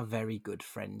from our very good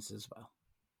friends as well.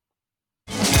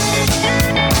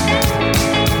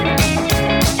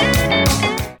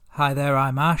 Hi there,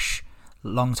 I'm Ash,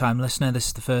 long-time listener. This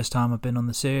is the first time I've been on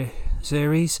the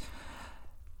series.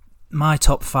 My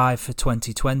top 5 for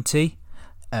 2020.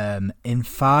 In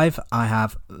 5, I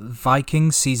have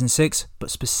Vikings Season 6, but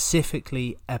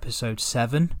specifically Episode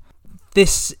 7.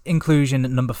 This inclusion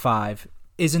at number 5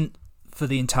 isn't for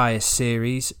the entire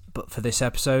series, but for this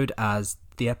episode, as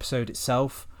the episode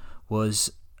itself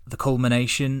was the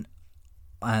culmination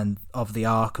of the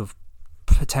arc of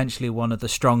potentially one of the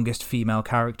strongest female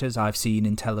characters I've seen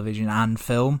in television and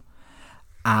film.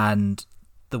 And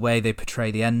the way they portray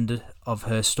the end of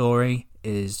her story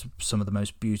is some of the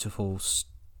most beautiful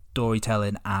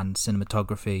storytelling and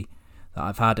cinematography that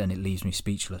I've had, and it leaves me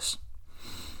speechless.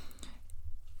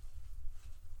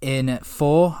 In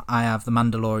 4, I have The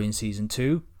Mandalorian Season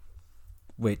 2,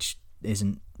 which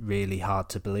isn't really hard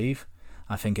to believe.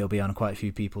 I think it'll be on quite a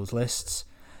few people's lists.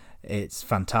 It's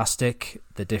fantastic.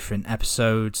 The different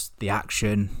episodes, the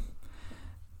action,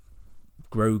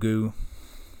 Grogu,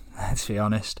 let's be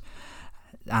honest.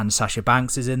 And Sasha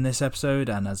Banks is in this episode,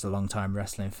 and as a long-time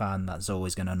wrestling fan, that's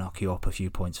always going to knock you up a few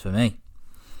points for me.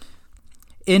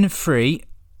 In 3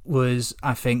 was,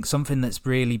 I think, something that's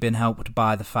really been helped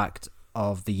by the fact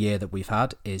of the year that we've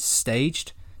had, is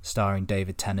Staged, starring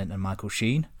David Tennant and Michael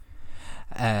Sheen.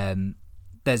 There's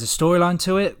a storyline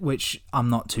to it, which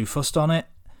I'm not too fussed on it,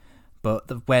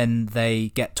 but when they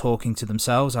get talking to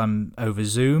themselves, I'm over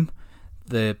Zoom,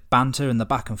 the banter and the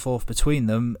back and forth between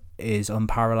them is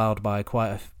unparalleled by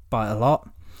quite a lot.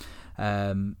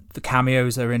 The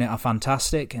cameos that are in it are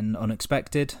fantastic and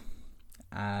unexpected.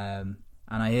 And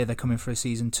and I hear they're coming for a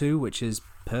season 2, which is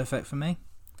perfect for me.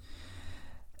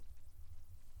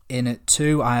 In at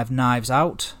 2, I have Knives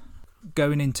Out.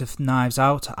 Going into Knives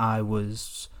Out, I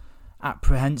was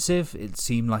apprehensive. It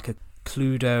seemed like a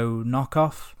Cluedo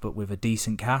knockoff, but with a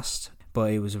decent cast.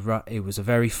 But it was a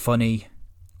very funny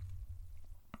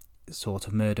sort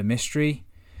of murder mystery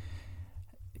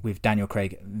with Daniel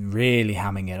Craig really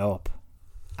hamming it up.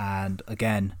 And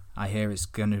again, I hear it's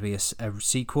going to be a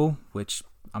sequel, which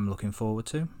I'm looking forward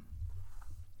to.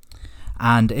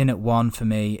 And in at 1 for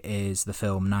me is the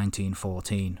film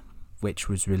 1914, which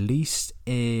was released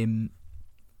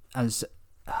as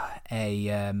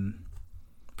a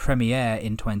premiere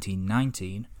in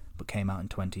 2019, but came out in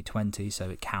 2020, so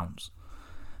it counts.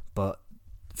 But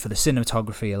for the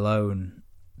cinematography alone,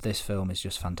 this film is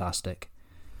just fantastic.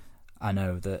 I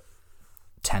know that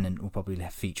Tenet will probably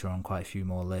feature on quite a few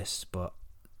more lists, but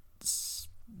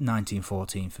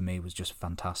 1914 for me was just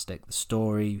fantastic. The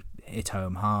story hit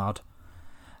home hard.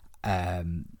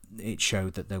 It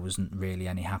showed that there wasn't really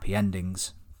any happy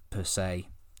endings per se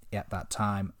at that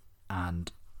time,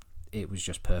 and it was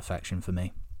just perfection for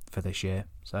me for this year.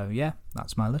 So yeah,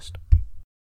 that's my list.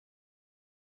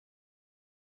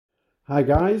 Hi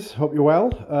guys, hope you're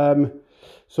well.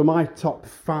 So my top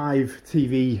 5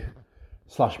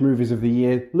 TV/movies of the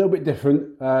year, a little bit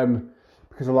different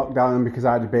because of lockdown and because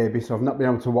I had a baby, so I've not been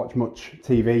able to watch much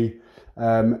TV,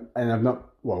 and I've not,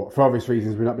 well, for obvious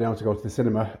reasons, we've not been able to go to the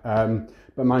cinema,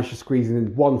 but managed to squeeze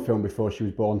in one film before she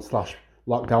was born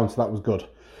 /lockdown, so that was good.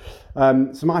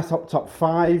 So my top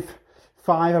 5,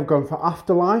 I've gone for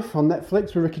Afterlife on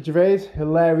Netflix with Ricky Gervais.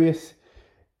 Hilarious,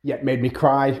 yet made me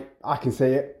cry. I can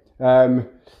say it.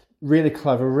 Really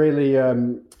clever, really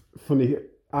funny,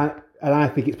 and I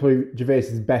think it's probably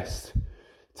Gervais's best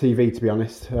TV, to be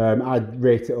honest. I'd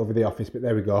rate it over The Office, but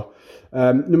there we go.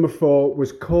 Number 4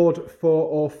 was Code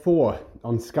 404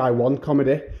 on Sky One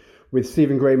comedy with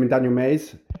Stephen Graham and Daniel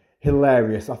Mays.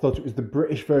 Hilarious. I thought it was the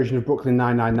British version of Brooklyn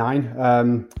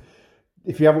 999.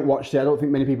 If you haven't watched it, I don't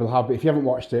think many people have, but if you haven't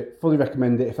watched it, fully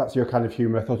recommend it if that's your kind of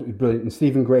humour. I thought it was brilliant. And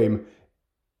Stephen Graham,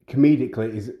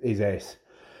 comedically, is ace.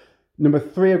 Number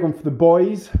 3, I've gone for The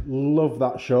Boys. Love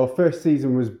that show. First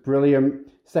season was brilliant.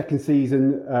 Second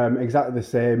season, exactly the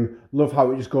same. Love how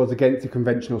it just goes against the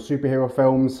conventional superhero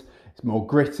films. It's more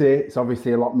gritty. It's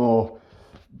obviously a lot more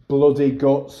bloody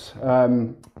guts.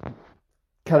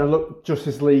 Kind of look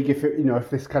Justice League if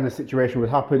this kind of situation would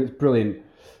happen. It's brilliant.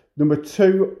 Number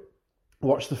 2, I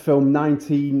watched the film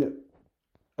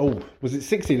was it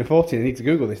 16 or 14? I need to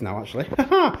Google this now, actually.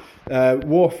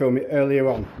 War film earlier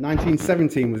on.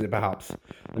 1917 was it, perhaps?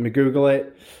 Let me Google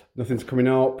it. Nothing's coming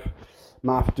up.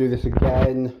 Might have to do this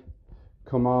again.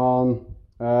 Come on.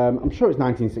 I'm sure it's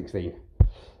 1916.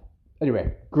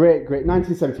 Anyway, great.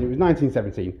 1917. It was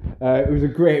 1917. It was a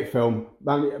great film.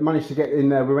 Managed to get in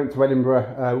there. We went to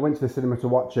Edinburgh. We went to the cinema to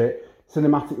watch it.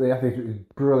 Cinematically, I think it was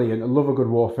brilliant. I love a good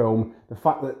war film. The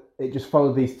fact that it just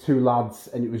followed these 2 lads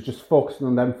and it was just focusing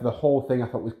on them for the whole thing, I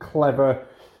thought was clever,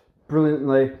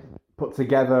 brilliantly put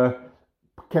together,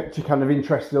 kept you kind of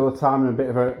interested all the time and a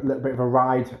little bit of a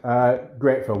ride.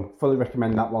 Great film. Fully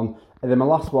recommend that one. And then my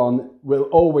last one will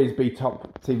always be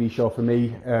top TV show for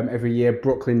me every year,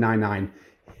 Brooklyn Nine-Nine.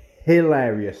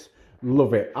 Hilarious.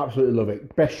 Love it. Absolutely love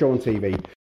it. Best show on TV.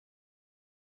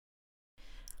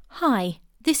 Hi,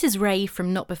 this is Ray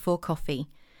from Not Before Coffee.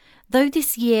 Though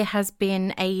this year has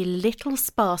been a little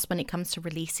sparse when it comes to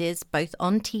releases, both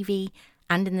on TV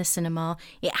and in the cinema,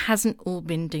 it hasn't all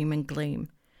been doom and gloom.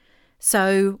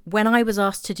 So when I was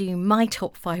asked to do my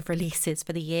top 5 releases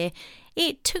for the year,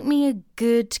 it took me a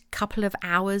good couple of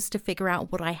hours to figure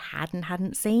out what I had and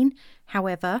hadn't seen.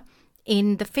 However,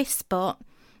 in the 5th spot,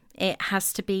 it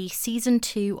has to be season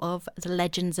 2 of The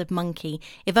Legends of Monkey,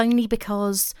 if only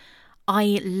because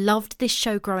I loved this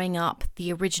show growing up,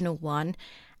 the original one,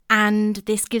 and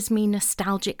this gives me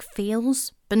nostalgic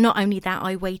feels. But not only that,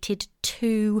 I waited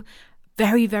 2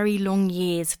 very, very long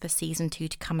years for season 2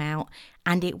 to come out,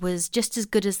 and it was just as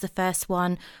good as the first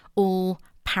one, all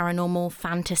paranormal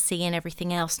fantasy and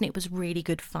everything else, and it was really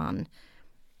good fun.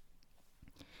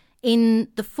 In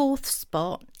the 4th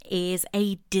spot is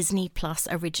a Disney Plus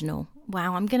original.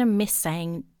 Wow, I'm going to miss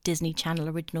saying Disney Channel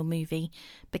original movie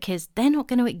because they're not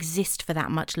going to exist for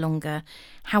that much longer.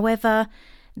 However,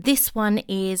 this one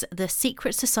is The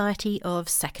Secret Society of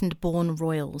Second-Born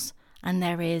Royals, and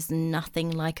there is nothing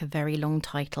like a very long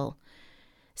title.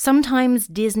 Sometimes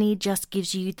Disney just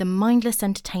gives you the mindless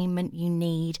entertainment you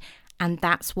need, and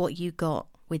that's what you got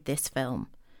with this film.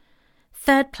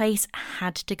 3rd place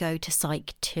had to go to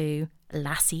Psych 2,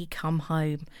 Lassie Come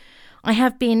Home. I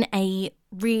have been a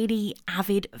really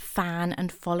avid fan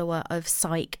and follower of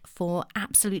Psych for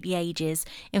absolutely ages.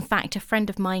 In fact, a friend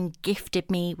of mine gifted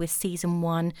me with season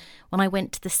 1 when I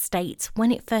went to the States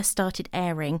when it first started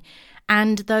airing.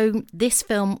 And though this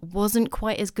film wasn't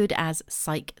quite as good as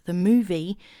Psych the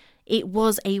movie, it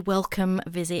was a welcome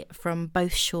visit from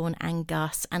both Sean and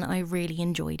Gus, and I really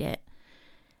enjoyed it.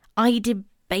 I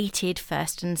debated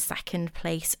first and second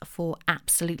place for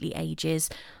absolutely ages.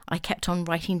 I kept on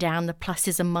writing down the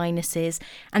pluses and minuses,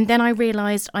 and then I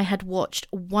realised I had watched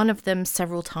one of them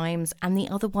several times and the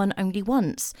other one only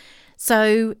once.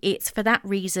 So it's for that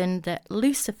reason that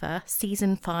Lucifer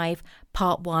Season 5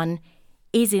 Part 1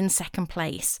 is in second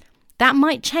place. That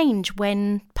might change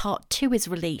when Part 2 is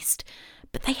released,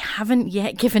 but they haven't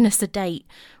yet given us a date.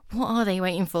 What are they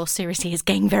waiting for? Seriously, it's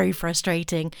getting very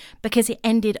frustrating because it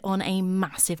ended on a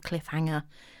massive cliffhanger.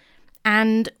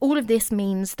 And all of this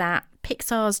means that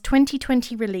Pixar's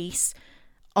 2020 release,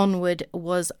 Onward,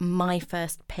 was my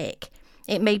first pick.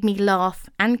 It made me laugh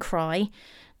and cry,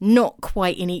 not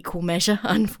quite in equal measure,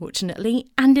 unfortunately,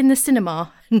 and in the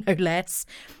cinema, no less.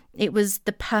 It was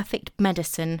the perfect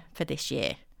medicine for this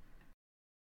year.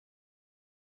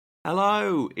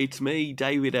 Hello, it's me,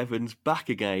 David Evans, back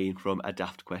again from A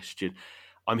Daft Question.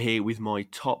 I'm here with my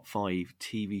top 5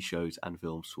 TV shows and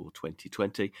films for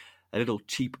 2020. A little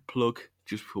cheap plug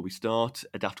just before we start.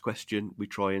 A Daft Question, we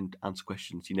try and answer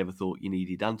questions you never thought you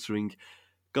needed answering.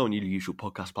 Go on your usual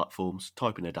podcast platforms,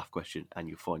 type in A Daft Question and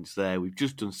you'll find us there. We've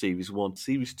just done Series 1.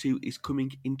 Series 2 is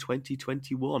coming in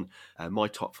 2021. My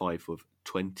top 5 of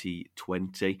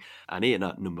 2020. And in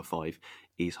at number 5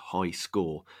 is High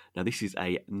Score. Now, this is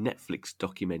a Netflix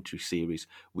documentary series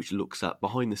which looks at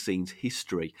behind-the-scenes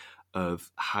history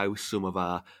of how some of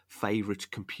our favourite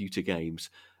computer games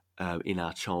in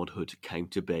our childhood came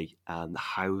to be and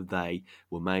how they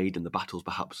were made and the battles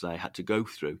perhaps they had to go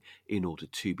through in order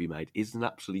to be made. It's an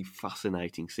absolutely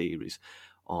fascinating series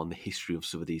on the history of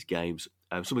some of these games.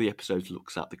 Some of the episodes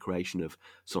looks at the creation of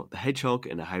Sonic the Hedgehog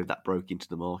and how that broke into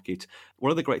the market. One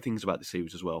of the great things about the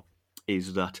series as well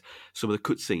is that some of the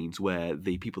cutscenes where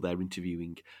the people they're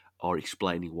interviewing are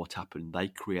explaining what happened, they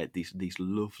create these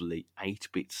lovely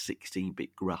 8-bit,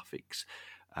 16-bit graphics,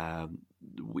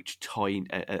 which tie in,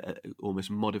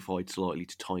 almost modified slightly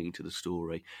to tie into the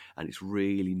story, and it's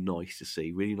really nice to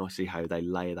see how they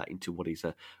layer that into what is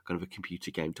a kind of a computer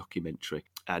game documentary.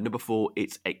 Number 4,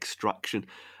 it's Extraction,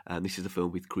 and this is a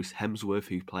film with Chris Hemsworth,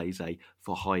 who plays a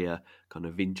for-hire kind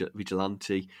of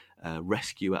vigilante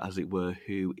rescuer, as it were,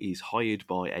 who is hired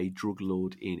by a drug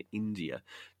lord in India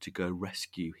to go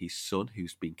rescue his son,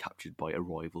 who's been captured by a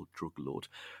rival drug lord.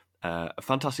 A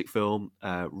fantastic film.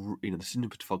 The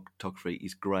cinematography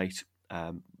is great.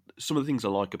 Some of the things I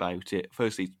like about it,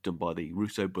 firstly, it's done by the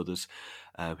Russo brothers,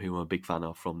 who I'm a big fan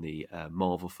of from the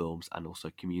Marvel films and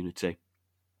also Community.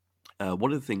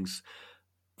 One of the things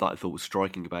that I thought was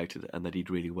striking about it, and they did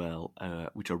really well,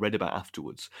 which I read about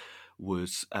afterwards,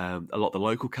 was a lot of the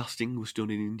local casting was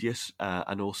done in India,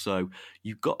 and also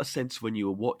you got a sense when you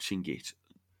were watching it,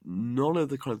 none of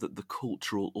the kind of the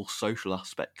cultural or social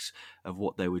aspects of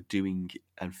what they were doing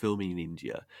and filming in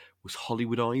India was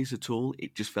Hollywoodized at all.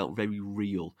 It just felt very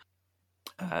real.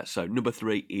 So number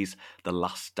 3 is The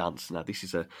Last Dance. Now, this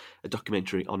is a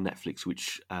documentary on Netflix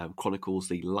which chronicles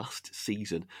the last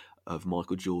season of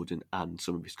Michael Jordan and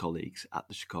some of his colleagues at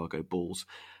the Chicago Bulls,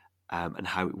 and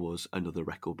how it was another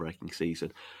record-breaking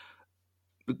season.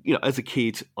 You know, as a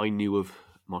kid, I knew of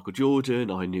Michael Jordan,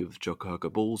 I knew of the Chicago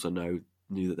Bulls, I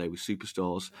knew that they were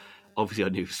superstars. Obviously, I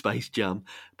knew of Space Jam,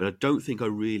 but I don't think I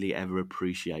really ever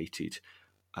appreciated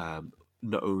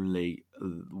not only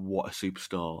what a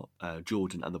superstar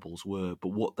Jordan and the Bulls were,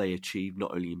 but what they achieved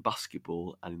not only in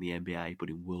basketball and in the NBA, but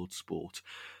in world sport.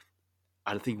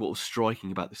 And I think what was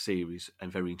striking about the series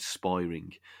and very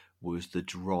inspiring was the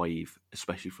drive,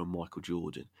 especially from Michael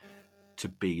Jordan, to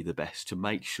be the best, to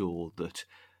make sure that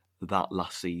that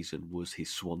last season was his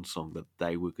swan song, that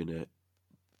they were going to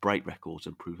break records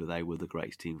and prove that they were the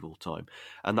greatest team of all time.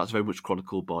 And that's very much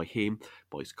chronicled by him,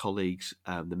 by his colleagues,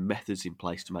 the methods in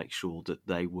place to make sure that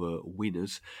they were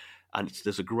winners. And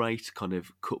there's a great kind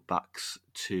of cutbacks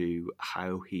to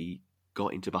how he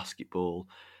got into basketball,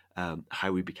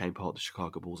 how he became part of the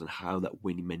Chicago Bulls, and how that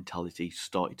winning mentality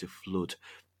started to flood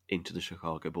into the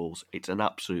Chicago Bulls. It's an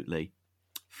absolutely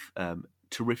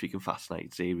terrific and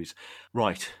fascinating series.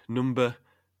 Right, number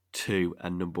 2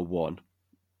 and number 1.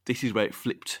 This is where it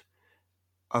flipped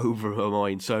over my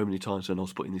mind so many times when I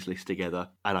was putting this list together.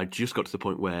 And I just got to the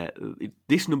point where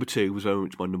this number 2 was very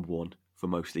much my number 1 for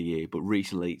most of the year, but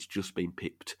recently it's just been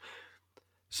pipped.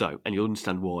 So, and you'll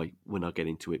understand why when I get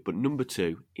into it. But number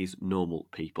 2 is Normal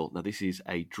People. Now, this is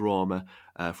a drama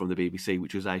from the BBC,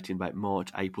 which was out in about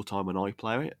March, April time on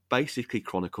iPlayer. It basically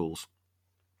chronicles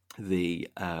the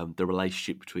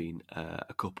relationship between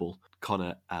a couple,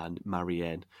 Connor and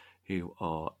Marianne, who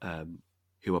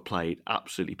are played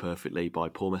absolutely perfectly by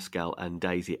Paul Mescal and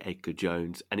Daisy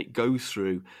Edgar-Jones, and it goes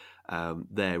through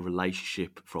their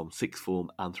relationship from sixth form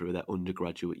and through their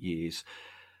undergraduate years,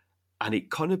 and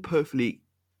it kind of perfectly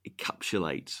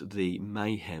encapsulates the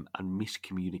mayhem and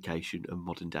miscommunication of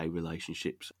modern day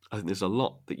relationships. I think there's a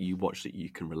lot that you watch that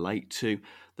you can relate to.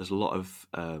 There's a lot of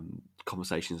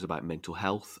conversations about mental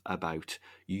health, about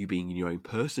you being your own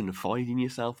person and finding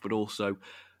yourself, but also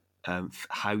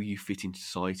how you fit into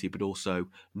society, but also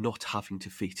not having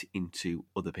to fit into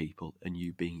other people and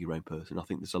you being your own person. I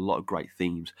think there's a lot of great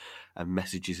themes and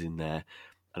messages in there.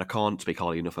 And I can't speak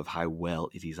highly enough of how well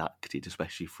it is acted,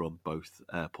 especially from both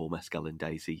Paul Mescal and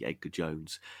Daisy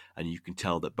Edgar-Jones. And you can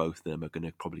tell that both of them are going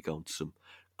to probably go on to some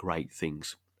great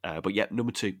things. But yeah,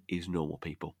 number 2 is Normal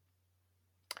People.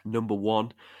 Number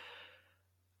 1,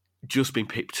 just been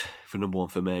pipped for number 1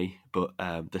 for me, but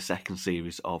the second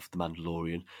series of The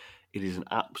Mandalorian. It is an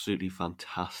absolutely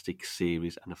fantastic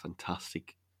series and a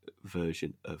fantastic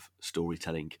version of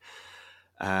storytelling.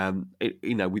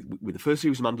 With the first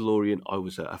series of Mandalorian, I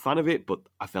was a fan of it, but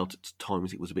I felt at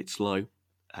times it was a bit slow.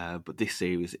 But this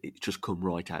series, it's just come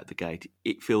right out the gate.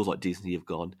 It feels like Disney have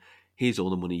gone, here's all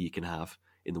the money you can have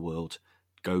in the world.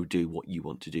 Go do what you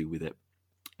want to do with it.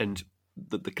 And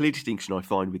the clear distinction I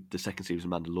find with the second series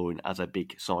of Mandalorian, as a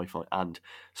big sci-fi and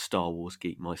Star Wars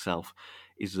geek myself,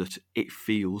 is that it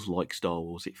feels like Star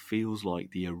Wars. It feels like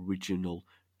the original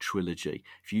trilogy.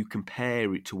 If you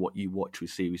compare it to what you watch with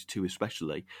Series 2,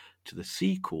 especially to the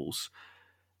sequels,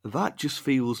 that just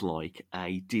feels like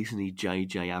a Disney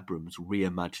J.J. Abrams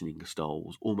reimagining of Star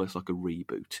Wars, almost like a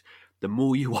reboot. The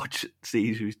more you watch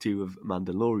Series 2 of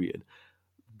Mandalorian,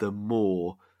 the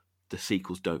more the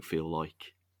sequels don't feel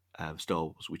like Star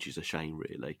Wars, which is a shame,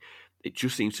 really. It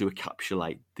just seems to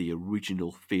encapsulate the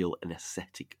original feel and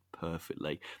aesthetic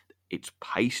perfectly. It's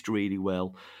paced really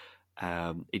well.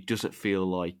 It doesn't feel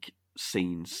like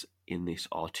scenes in this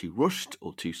are too rushed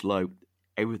or too slow.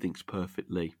 Everything's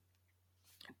perfectly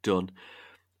done.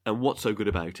 And what's so good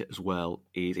about it as well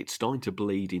is it's starting to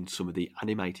bleed in some of the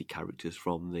animated characters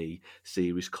from the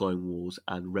series Clone Wars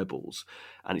and Rebels.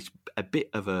 And it's a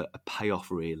bit of a payoff,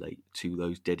 really, to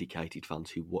those dedicated fans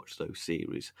who watch those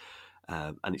series.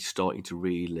 And it's starting to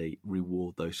really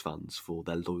reward those fans for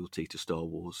their loyalty to Star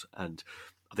Wars. And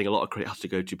I think a lot of credit has to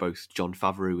go to both Jon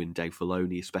Favreau and Dave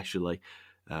Filoni, especially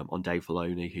on Dave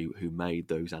Filoni, who made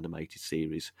those animated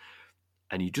series.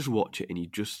 And you just watch it and you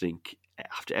just think,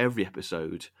 after every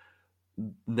episode,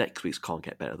 next week's can't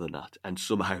get better than that. And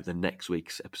somehow the next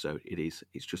week's episode,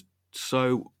 it's just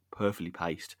so perfectly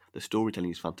paced. The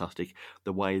storytelling is fantastic.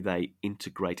 The way they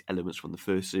integrate elements from the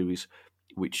first series,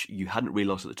 which you hadn't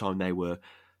realised at the time they were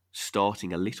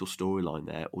starting a little storyline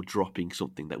there or dropping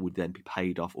something that would then be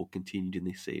paid off or continued in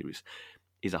this series,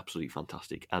 is absolutely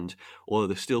fantastic. And although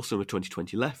there's still some of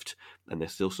 2020 left and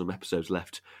there's still some episodes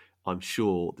left, I'm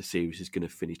sure the series is going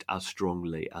to finish as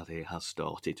strongly as it has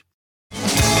started.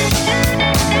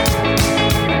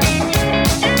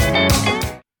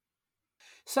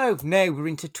 So now we're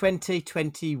into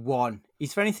 2021.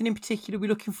 Is there anything in particular we're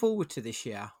looking forward to this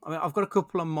year? I mean, I've got a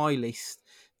couple on my list.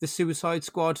 The Suicide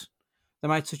Squad, they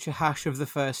made such a hash of the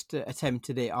first attempt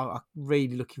at it. I'm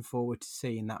really looking forward to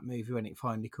seeing that movie when it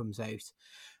finally comes out.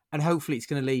 And hopefully it's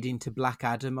going to lead into Black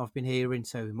Adam, I've been hearing,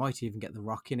 so we might even get The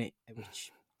Rock in it,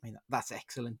 which, I mean, that's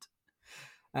excellent.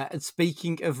 And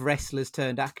speaking of wrestlers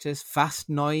turned actors, Fast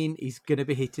 9 is going to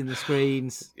be hitting the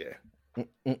screens. Yeah.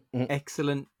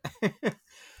 Excellent.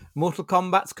 Mortal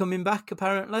Kombat's coming back,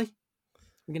 apparently.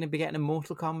 We're going to be getting a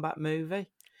Mortal Kombat movie.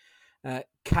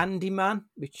 Candyman,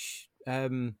 which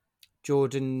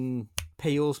Jordan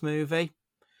Peele's movie.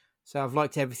 So I've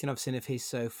liked everything I've seen of his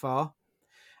so far.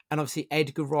 And obviously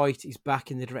Edgar Wright is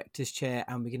back in the director's chair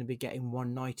and we're going to be getting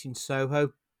One Night in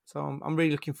Soho. So I'm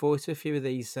really looking forward to a few of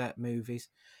these movies.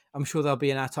 I'm sure they'll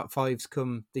be in our top fives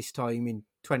come this time in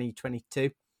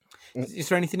 2022. Is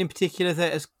there anything in particular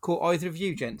that has caught either of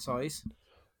you, gents' eyes?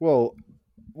 Well,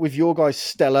 with your guys'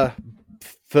 stellar,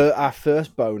 for our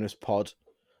first bonus pod,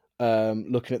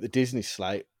 looking at the Disney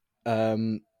slate,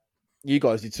 you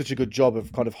guys did such a good job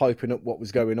of kind of hyping up what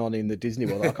was going on in the Disney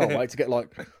world. I can't wait to get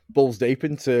like balls deep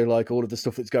into like all of the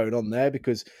stuff that's going on there,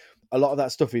 because a lot of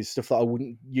that stuff is stuff that I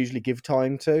wouldn't usually give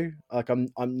time to. Like I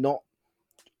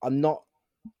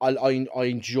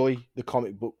enjoy the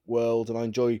comic book world and I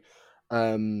enjoy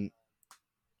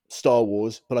Star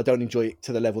Wars, but I don't enjoy it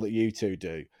to the level that you two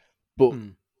do. But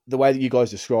the way that you guys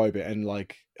describe it, and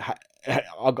like,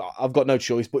 I've got no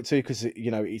choice but to, because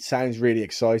it sounds really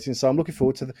exciting. So I'm looking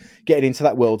forward to getting into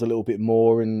that world a little bit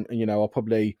more, and I'll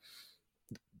probably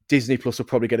Disney Plus will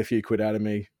probably get a few quid out of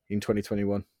me in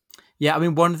 2021. Yeah, I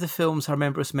mean, one of the films I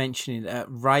remember us mentioning,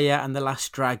 Raya and the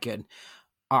Last Dragon,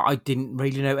 I didn't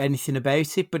really know anything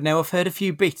about it, but now I've heard a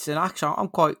few bits, and actually I'm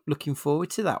quite looking forward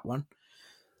to that one.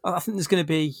 I think there's going to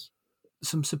be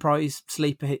some surprise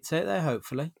sleeper hits out there,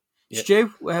 hopefully. Yeah.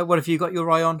 Stu, what have you got your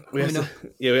eye on? We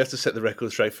have to set the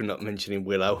record straight for not mentioning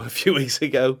Willow a few weeks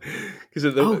ago.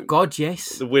 God,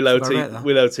 yes. The Willow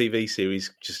TV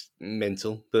series, just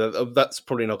mental. But that's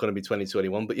probably not going to be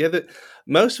 2021. But yeah,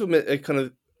 most of them are kind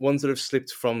of ones that have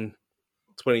slipped from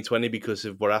 2020 because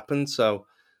of what happened. So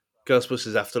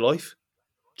Ghostbusters Afterlife,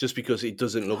 just because it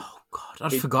doesn't look... Oh, God,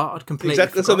 I'd completely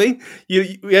Exactly, forgot. That's what I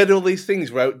mean. We had all these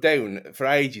things wrote down for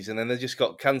ages, and then they just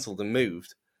got cancelled and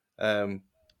moved.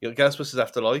 You got Ghostbusters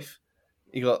Afterlife.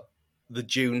 You got the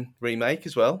Dune remake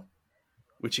as well,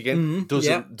 which again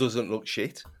doesn't look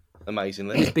shit.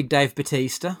 Amazingly, Big Dave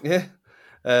Bautista. Yeah.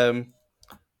 A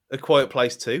Quiet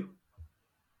Place 2.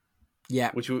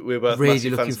 Yeah, which we're both really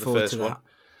massive looking fans of the forward first to one. that.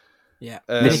 Yeah,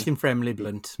 anything for Emily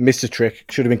Blunt. Mr. Trick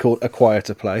should have been called A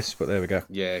Quieter Place, but there we go.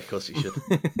 Yeah, of course it should.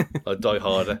 I'd Die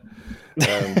Harder.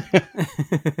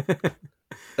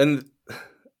 And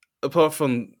apart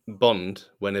from Bond,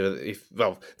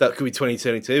 that could be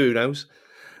 2022, who knows?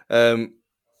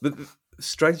 But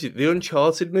strangely, the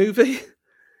Uncharted movie,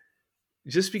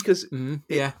 just because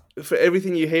for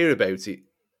everything you hear about it,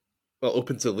 well,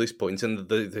 up until this point, and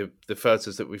the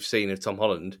photos that we've seen of Tom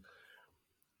Holland,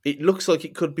 it looks like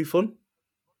it could be fun,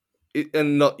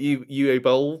 and not UA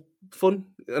Bowl fun,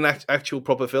 an actual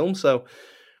proper film. So,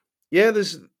 yeah,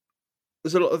 there's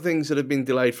a lot of things that have been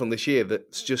delayed from this year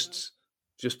that's just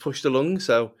pushed along.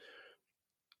 So,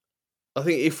 I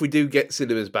think if we do get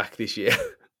cinemas back this year,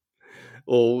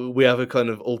 or we have a kind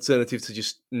of alternative to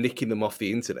just nicking them off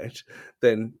the internet,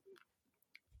 then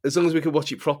as long as we can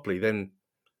watch it properly, then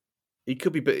it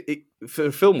could be,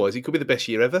 for film-wise, it could be the best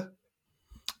year ever.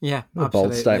 Yeah, a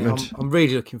bold statement. I'm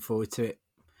really looking forward to it.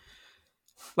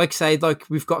 Like I say,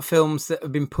 we've got films that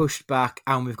have been pushed back,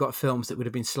 and we've got films that would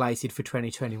have been slated for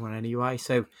 2021 anyway.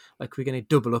 So, we're going to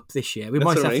double up this year. We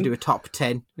might have to do a top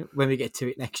 10 when we get to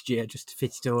it next year, just to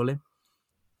fit it all in.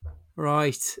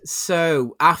 Right.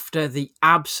 So, after the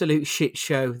absolute shit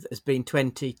show that has been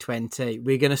 2020,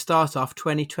 we're going to start off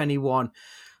 2021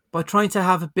 by trying to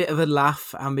have a bit of a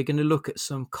laugh, and we're going to look at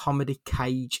some comedy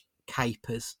cage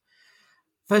capers.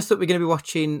 First up, we're going to be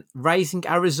watching Raising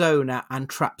Arizona and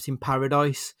Trapped in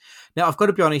Paradise. Now, I've got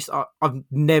to be honest, I've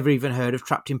never even heard of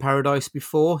Trapped in Paradise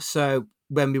before, so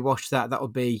when we watch that will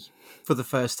be for the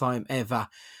first time ever.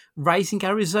 Raising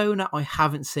Arizona, I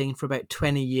haven't seen for about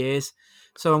 20 years,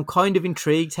 so I'm kind of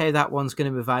intrigued how that one's going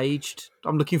to have aged.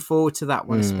 I'm looking forward to that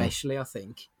one especially, I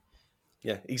think.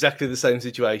 Yeah, exactly the same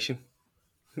situation.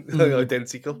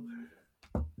 Identical.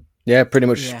 Yeah, pretty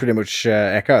much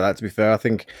echo that, to be fair. I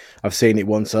think I've seen it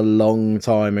once a long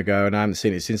time ago, and I haven't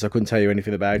seen it since. I couldn't tell you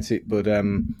anything about it, but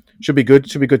should be good.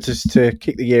 Should be good to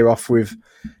kick the year off with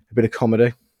a bit of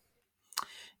comedy.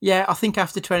 Yeah, I think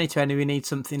after 2020 we need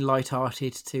something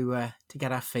light-hearted to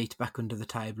get our feet back under the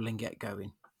table and get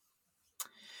going.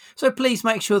 So please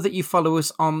make sure that you follow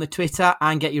us on the Twitter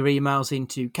and get your emails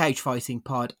into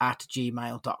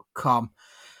cagefightingpod@gmail.com.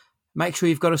 Make sure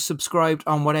you've got us subscribed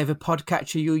on whatever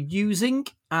podcatcher you're using.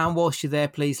 And whilst you're there,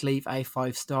 please leave a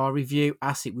 5-star review,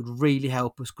 as it would really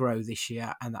help us grow this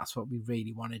year. And that's what we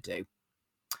really want to do.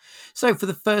 So for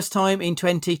the first time in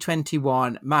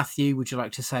 2021, Matthew, would you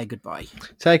like to say goodbye?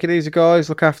 Take it easy, guys.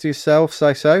 Look after yourself.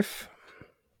 Stay safe.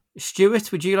 Stuart,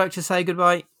 would you like to say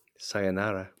goodbye?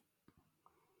 Sayonara.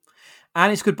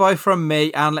 And it's goodbye from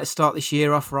me, and let's start this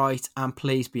year off right, and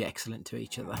please be excellent to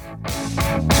each other.